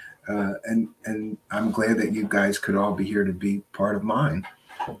audience, and I'm glad that you guys could all be here to be part of mine.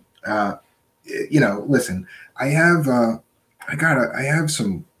 Listen, I have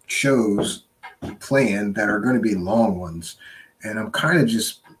some shows planned that are going to be long ones, and I'm kind of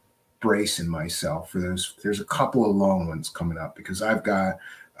just bracing myself for those. There's a couple of long ones coming up because I've got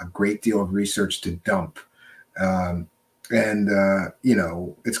a great deal of research to dump.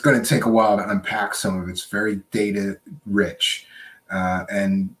 It's going to take a while to unpack some of it. It's very data rich.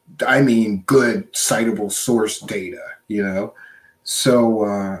 And I mean good citable source data,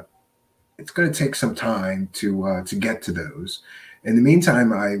 So it's going to take some time to get to those. In the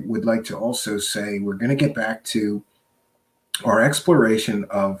meantime, I would like to also say we're going to get back to our exploration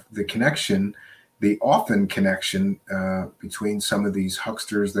of the connection, the often connection between some of these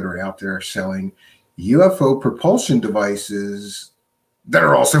hucksters that are out there selling UFO propulsion devices that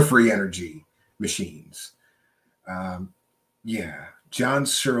are also free energy machines. Yeah, John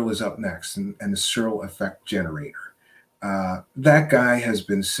Searle is up next, and the Searle effect generator. That guy has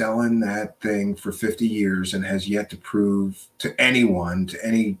been selling that thing for 50 years and has yet to prove to anyone, to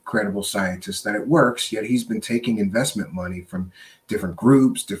any credible scientist, that it works. Yet he's been taking investment money from different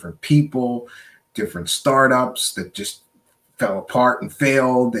groups, different people, different startups that just fell apart and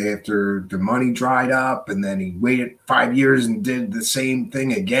failed after the money dried up. And then he waited 5 years and did the same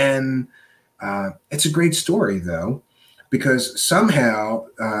thing again. It's a great story, though, because somehow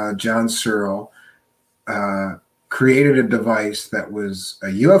John Searle created a device that was a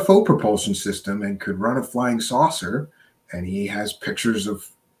UFO propulsion system and could run a flying saucer. And he has pictures of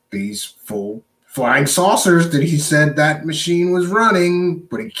these full flying saucers that he said that machine was running,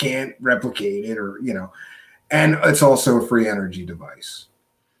 but he can't replicate it, or, you know, and it's also a free energy device.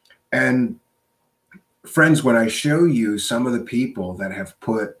 And friends, when I show you some of the people that have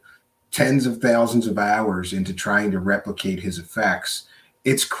put tens of thousands of hours into trying to replicate his effects,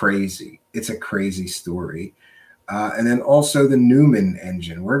 it's crazy. It's a crazy story. And then also the Newman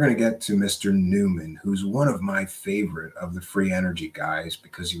engine. We're going to get to Mr. Newman, who's one of my favorite of the free energy guys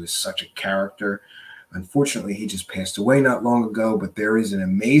because he was such a character. Unfortunately, he just passed away not long ago, but there is an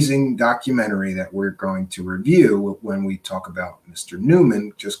amazing documentary that we're going to review when we talk about Mr.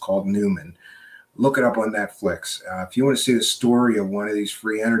 Newman, just called Newman. Look it up on Netflix. If you want to see the story of one of these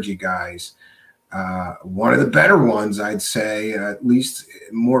free energy guys, one of the better ones, I'd say, at least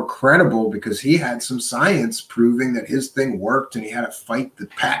more credible, because he had some science proving that his thing worked, and he had to fight the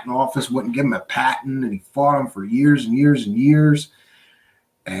patent office, wouldn't give him a patent, and he fought them for years and years and years.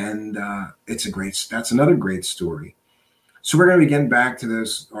 And that's another great story. So we're going to be getting back to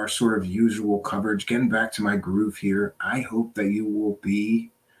this, our sort of usual coverage, getting back to my groove here. I hope that you will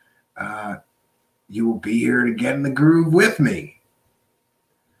be here to get in the groove with me.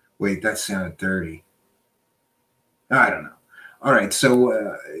 Wait, that sounded dirty. I don't know. All right.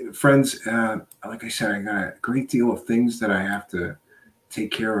 So, friends, like I said, I got a great deal of things that I have to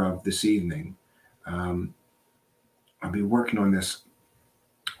take care of this evening. I'll be working on this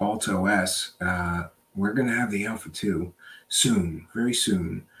Alto S. We're going to have the Alpha 2 soon, very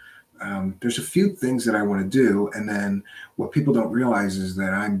soon. There's a few things that I want to do. And then what people don't realize is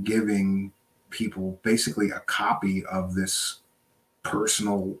that I'm giving people basically a copy of this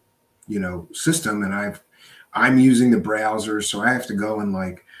personal, system, and I'm using the browser, so I have to go and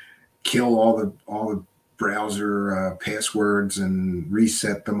like kill all the browser passwords and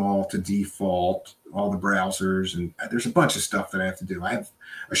reset them all to default, all the browsers, and there's a bunch of stuff that I have to do. I have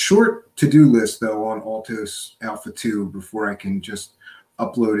a short to-do list though on Altos Alpha 2 before I can just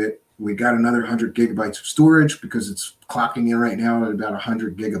upload it. We got another 100 gigabytes of storage because it's clocking in right now at about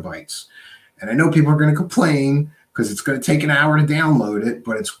 100 gigabytes. And I know people are going to complain because it's going to take an hour to download it,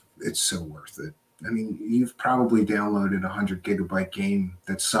 but it's so worth it. I mean, you've probably downloaded a 100 gigabyte game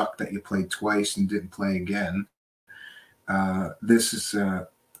that sucked that you played twice and didn't play again. This is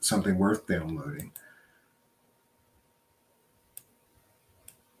something worth downloading.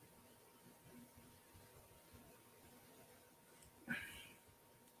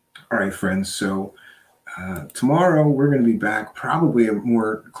 All right, friends. So tomorrow we're going to be back probably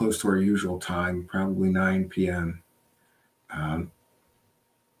more close to our usual time, probably 9 p.m.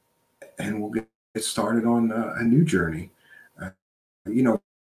 And we'll get started on a new journey.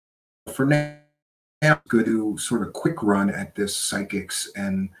 For now, good to sort of quick run at this psychics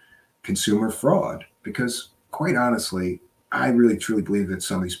and consumer fraud, because quite honestly, I really truly believe that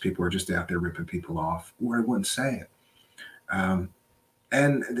some of these people are just out there ripping people off, or I wouldn't say it.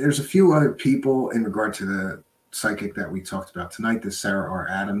 And there's a few other people in regard to the psychic that we talked about tonight, this Sarah R.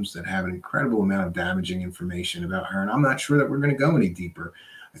 Adams, that have an incredible amount of damaging information about her. And I'm not sure that we're going to go any deeper.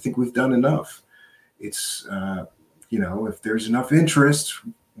 I think we've done enough. It's, if there's enough interest,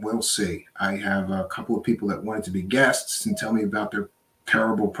 we'll see. I have a couple of people that wanted to be guests and tell me about their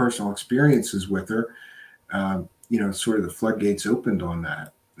terrible personal experiences with her. Sort of the floodgates opened on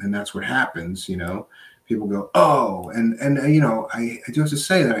that. And that's what happens, People go, oh, and I do have to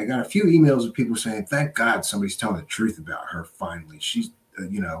say that I got a few emails of people saying, thank God somebody's telling the truth about her finally. She's,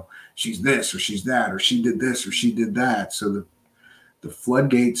 she's this or she's that, or she did this or she did that. So the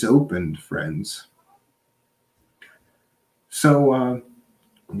floodgates opened, friends. So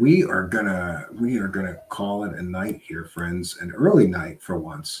we are gonna call it a night here, friends, an early night for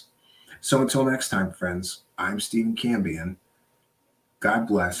once. So until next time, friends, I'm Stephen Cambion. God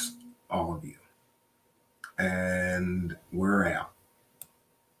bless all of you. And we're out.